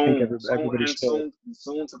 Absolutely. I think everybody should.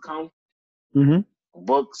 Soon to come. Mm-hmm.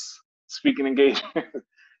 Books, speaking engagement,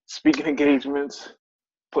 speaking engagements,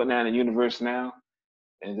 putting that in the universe now,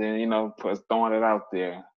 and then throwing it out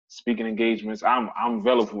there. Speaking engagements. I'm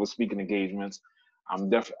available with speaking engagements. I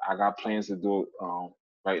got plans to do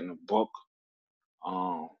writing a book.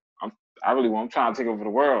 I'm I'm trying to take over the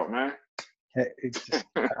world, man.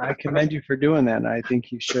 I commend you for doing that, and I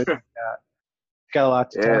think you should. Got a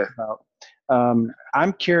lot to Yeah, talk about.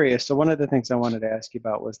 I'm curious. So one of the things I wanted to ask you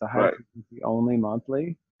about was the high right. frequency only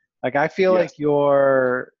monthly. Like I feel Yes. like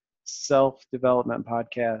your self-development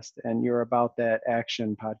podcast and your About That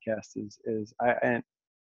Action podcast and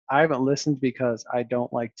I haven't listened because I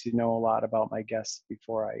don't like to know a lot about my guests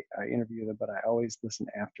before I interview them, but I always listen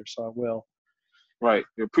after, so I will. Right.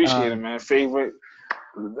 We appreciate it, Um, man. Favorite,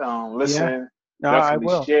 yeah, listen, no, I definitely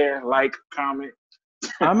will. share, like, comment.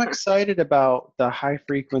 I'm excited about the high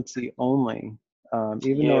frequency only,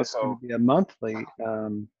 even though Yeah, it's going so, to be a monthly.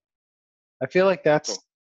 I feel like so that's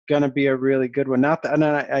going to be a really good one. Not that,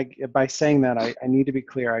 and by saying that, I need to be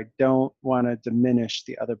clear. I don't want to diminish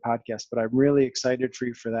the other podcasts, but I'm really excited for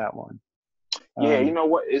you for that one. yeah, you know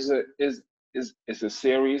what? It's a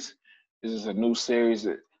series. This is a new series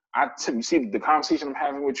that you see the conversation I'm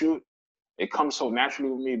having with you, it comes so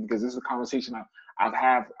naturally with me because this is a conversation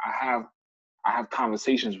I have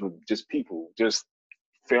conversations with just people, just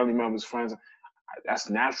family members, friends. That's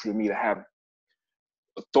natural to me to have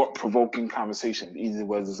a thought-provoking conversation, either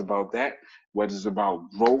whether it's about that, whether it's about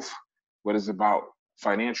growth, whether it's about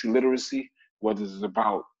financial literacy, whether it's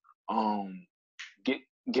about um, get,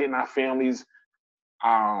 getting our families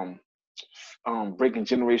um, breaking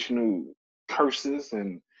generational curses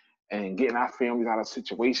and getting our families out of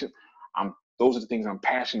situation. Those are the things I'm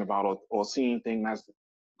passionate about, or seeing things that's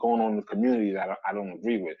going on in the community that I don't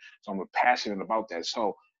agree with. So I'm passionate about that.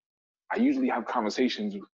 So I usually have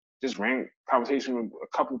conversations, just random conversations with a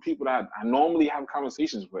couple of people that I normally have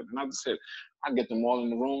conversations with. And I just said, I get them all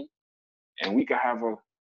in the room and we could have a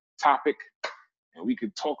topic and we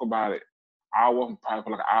could talk about it hour, probably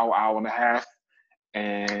for like an hour and a half.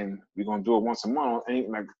 And we're gonna do it once a month. Ain't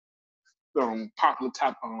like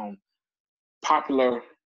popular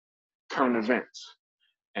current events,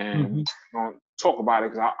 and hmm we're gonna talk about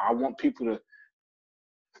it because I want people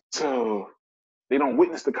to they don't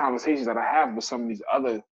witness the conversations that I have with some of these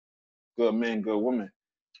other good men, good women.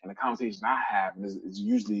 And the conversation I have is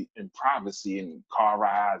usually in privacy and car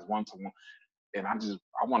rides, one to one. And I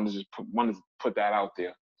want to put that out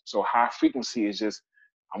there. So high frequency is just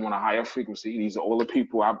I'm on a higher frequency. These are all the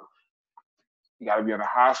people you got to be on a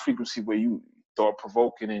high frequency where you thought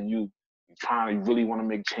provoking and you trying to really want to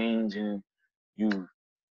make change and you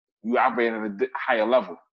operate at a higher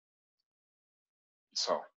level.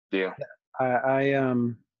 So yeah.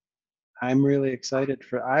 I'm really excited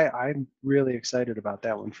I'm really excited about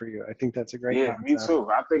that one for you. I think that's a great Yeah, me concept. too.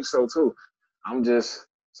 I think so too. I'm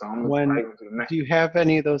When excited to the next. do you have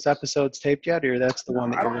any of those episodes taped yet, or that's the No,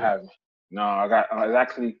 one that I you're don't gonna? have. No, it's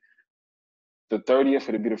actually the 30th.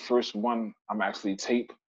 It'll be the first one I'm actually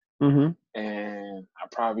tape, Mm-hmm. and I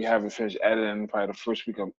probably haven't finished editing. Probably the first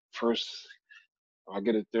week of first. If I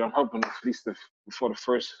get it there, I'm hoping at least before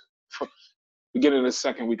the beginning of the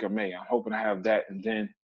second week of May. I'm hoping to have that, and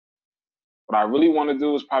then what I really want to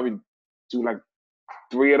do is probably do like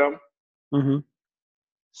 3 of them, Mm-hmm.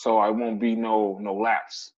 so I won't be no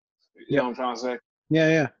lapse. You know Yep. what I'm trying to say? Yeah,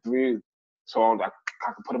 yeah. 3, so I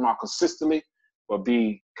can put them out consistently, but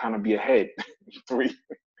be ahead. 3.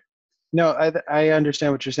 No, I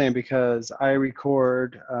understand what you're saying because I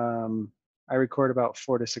record about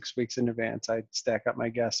 4 to 6 weeks in advance. I stack up my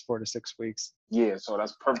guests 4 to 6 weeks. Yeah, so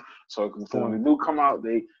that's perfect. So when they So do come out,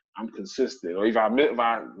 I'm consistent. Or if I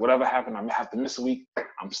whatever happened, I have to miss a week.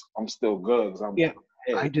 I'm still good because I'm yeah,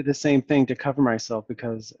 I ahead. do the same thing to cover myself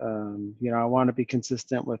because I want to be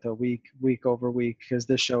consistent with a week over week because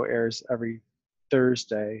this show airs every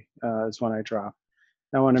Thursday is when I drop.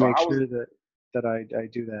 I want to So make sure that I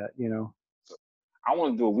do that. I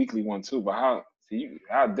want to do a weekly one too. But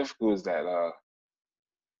how difficult is that?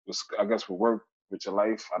 I guess with work, with your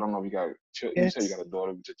life. I don't know if you say you got It's a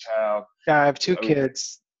daughter with your child. Yeah, I have With two everything.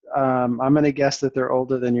 kids. I'm going to guess that they're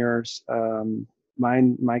older than yours.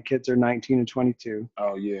 My kids are 19 and 22.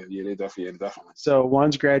 Oh yeah, they definitely. So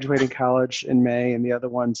one's graduating college in May, and the other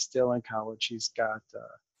one's still in college. He's got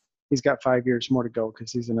 5 years more to go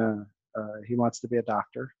because he wants to be a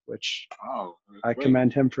doctor, which Oh, I great.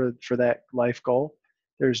 commend him for that life goal.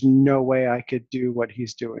 There's no way I could do what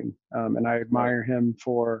he's doing, and I admire him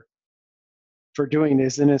for doing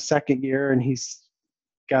this in his second year, and he's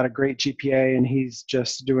got a great GPA, and he's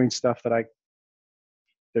just doing stuff that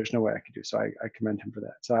there's no way I could do. So I commend him for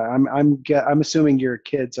that. So I'm assuming your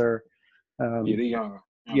kids are, Yeah, they're younger.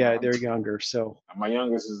 yeah, they're younger. So My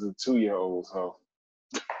youngest is a 2-year-old. So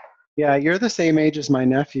yeah, you're the same age as my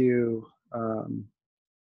nephew Ryan.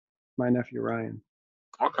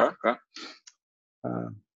 okay.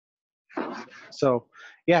 Um, so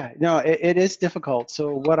Yeah, no, it is difficult.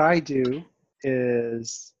 So what I do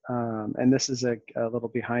is, and this is a little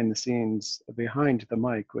behind the scenes, behind the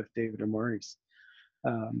mic with David and Maurice.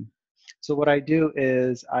 Um, so what I do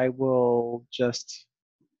is I will just,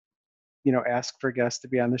 ask for guests to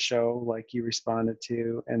be on the show like you responded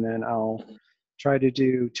to, and then I'll try to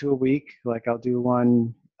do 2 a week. Like I'll do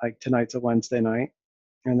one, like tonight's a Wednesday night,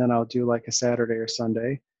 and then I'll do like a Saturday or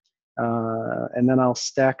Sunday. And then I'll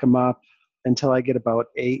stack them up until I get about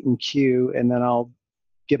 8 in queue, and then I'll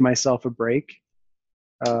give myself a break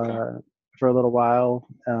Okay. for a little while.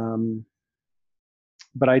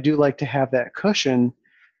 But I do like to have that cushion,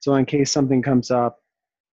 so in case something comes up,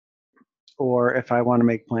 or if I want to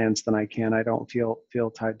make plans, then I can. I don't feel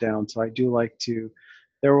tied down. So I do like to.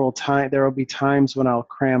 There will be times when I'll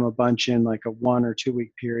cram a bunch in like a 1 or 2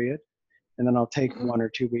 week period, and then I'll take Hmm. 1 or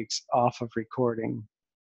 2 weeks off of recording.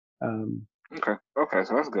 Um, Okay. Okay.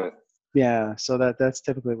 So that's good. yeah, so that's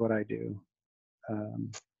typically what I do.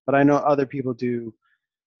 But I know other people do.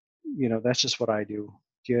 That's just what I do.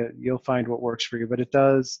 You'll find what works for you. But it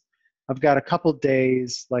does. I've got a couple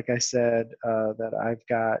days, like I said, that I've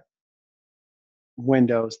got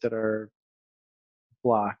windows that are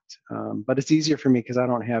blocked. But it's easier for me because I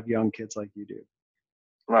don't have young kids like you do.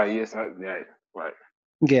 Right. Yes. Yeah. Right.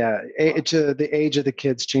 Yeah, Right. the age of the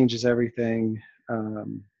kids changes everything.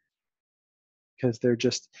 Because they're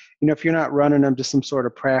just, if you're not running them to some sort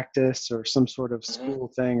of practice or some sort of Hmm. school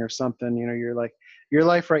thing or something, you're like, your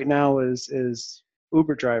life right now is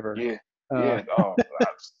Uber driver. Yeah. Uh, Yeah. Oh,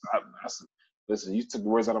 listen, you took the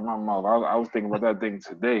words out of my mouth. I was thinking about that thing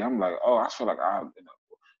today. I'm like, oh, I feel like I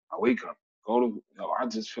wake up, go to, I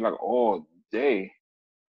just feel like all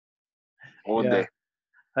yeah, day.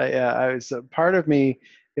 I was part of me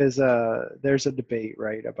is there's a debate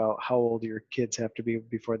right about how old your kids have to be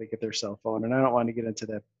before they get their cell phone, and I don't want to get into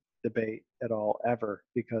that debate at all ever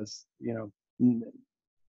because n-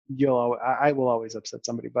 I will always upset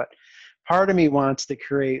somebody, but part of me wants to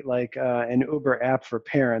create like an Uber app for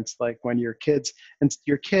parents, like when your kids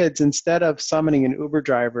instead of summoning an Uber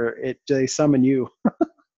driver, they summon you.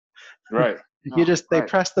 Right. You No. just they Right.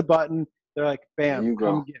 press the button, they're like, And bam, you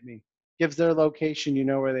come go. get me. Gives their location, you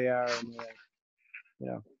know where they are, and you're like, you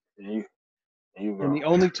know. And you And go. the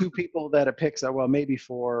only two people that it picks are, well, maybe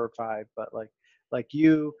 4 or 5, but like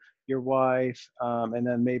you, your wife, and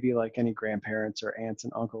then maybe like any grandparents or aunts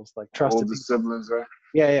and uncles, like trusted Older people. siblings, right?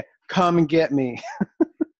 Yeah, yeah, come and get me.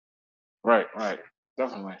 Right. Right.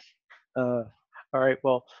 Definitely. Uh, all right.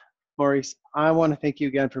 Well, Maurice, I want to thank you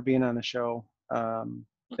again for being on the show.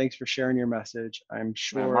 Thanks for sharing your message. I'm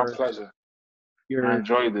Man, my sure pleasure. I you're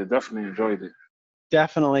enjoyed it. Definitely enjoyed it.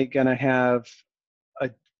 definitely going to have a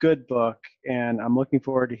good book, and I'm looking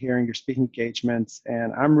forward to hearing your speaking engagements.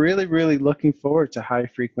 And I'm really, really looking forward to High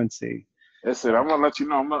Frequency. That's it. I'm gonna let you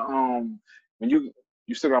know. I'm gonna when you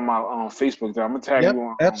still got my Facebook there. I'm gonna tag Yep, you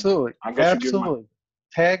on. absolutely, I guess you give my. absolutely.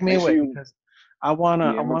 Tag me Make sure away you. because I Yeah, I'm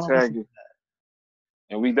gonna wanna tag listen. you.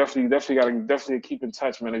 And we definitely gotta definitely keep in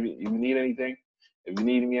touch, man. If you need anything, if you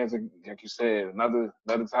need me as a like you said, another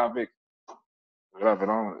topic, whatever,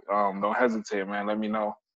 don't hesitate, man. Let me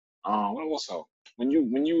know. What also when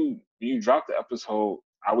you drop the episode,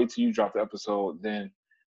 I wait till you drop the episode. Then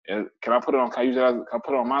can I put it on? Can I use it as? Can I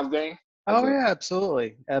put it on my thing as Oh a? yeah,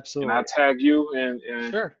 absolutely, And I absolutely. tag you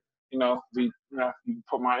and Sure. you can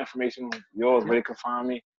put my information on yours where Yep, they can find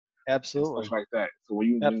me and stuff absolutely. like that. So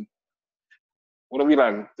Yep. what are we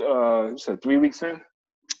like? You said 3 weeks in?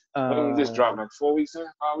 When did we just Uh, drop? Like 4 weeks in?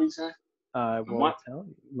 5 weeks in? I A will month? tell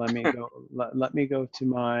you. Let me go to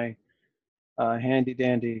my handy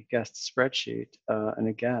dandy guest spreadsheet, and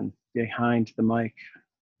again, behind the mic,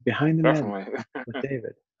 behind the magic Definitely. with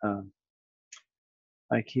David. Um,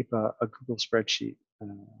 I keep a Google spreadsheet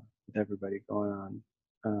with everybody going on.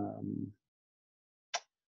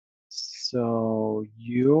 So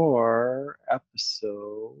your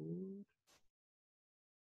episode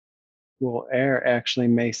will air actually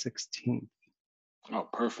May 16th. Oh,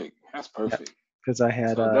 perfect. That's Yep, perfect. because So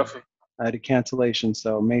definitely. I had a cancellation,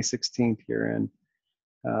 so May 16th you're in.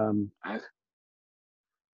 Um, I-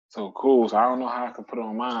 So cool. So I don't know how I can put it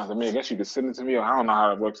on mine. I mean, I guess you could send it to me, or I don't know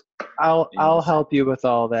how it works. And you I'll just help you with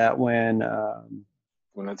all that when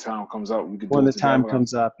the time comes up, we could when do it the time together.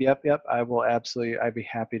 comes up. Yep, yep. I will absolutely. I'd be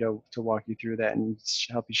happy to walk you through that and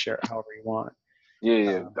help you share it however you want. Yeah,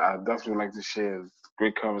 yeah. Um, I definitely like to share.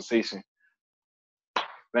 Great conversation.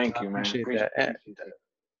 Thank I you, man. appreciate that. Appreciate you.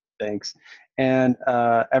 Thanks. And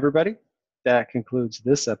everybody, that concludes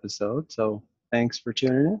this episode. So thanks for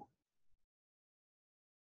tuning in.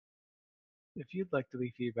 If you'd like to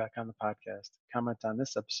leave feedback on the podcast, comment on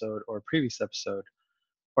this episode or a previous episode,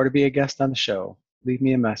 or to be a guest on the show, leave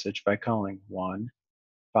me a message by calling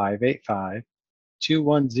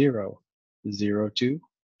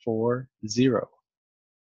 1-585-210-0240.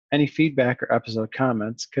 Any feedback or episode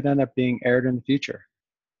comments could end up being aired in the future.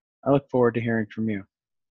 I look forward to hearing from you.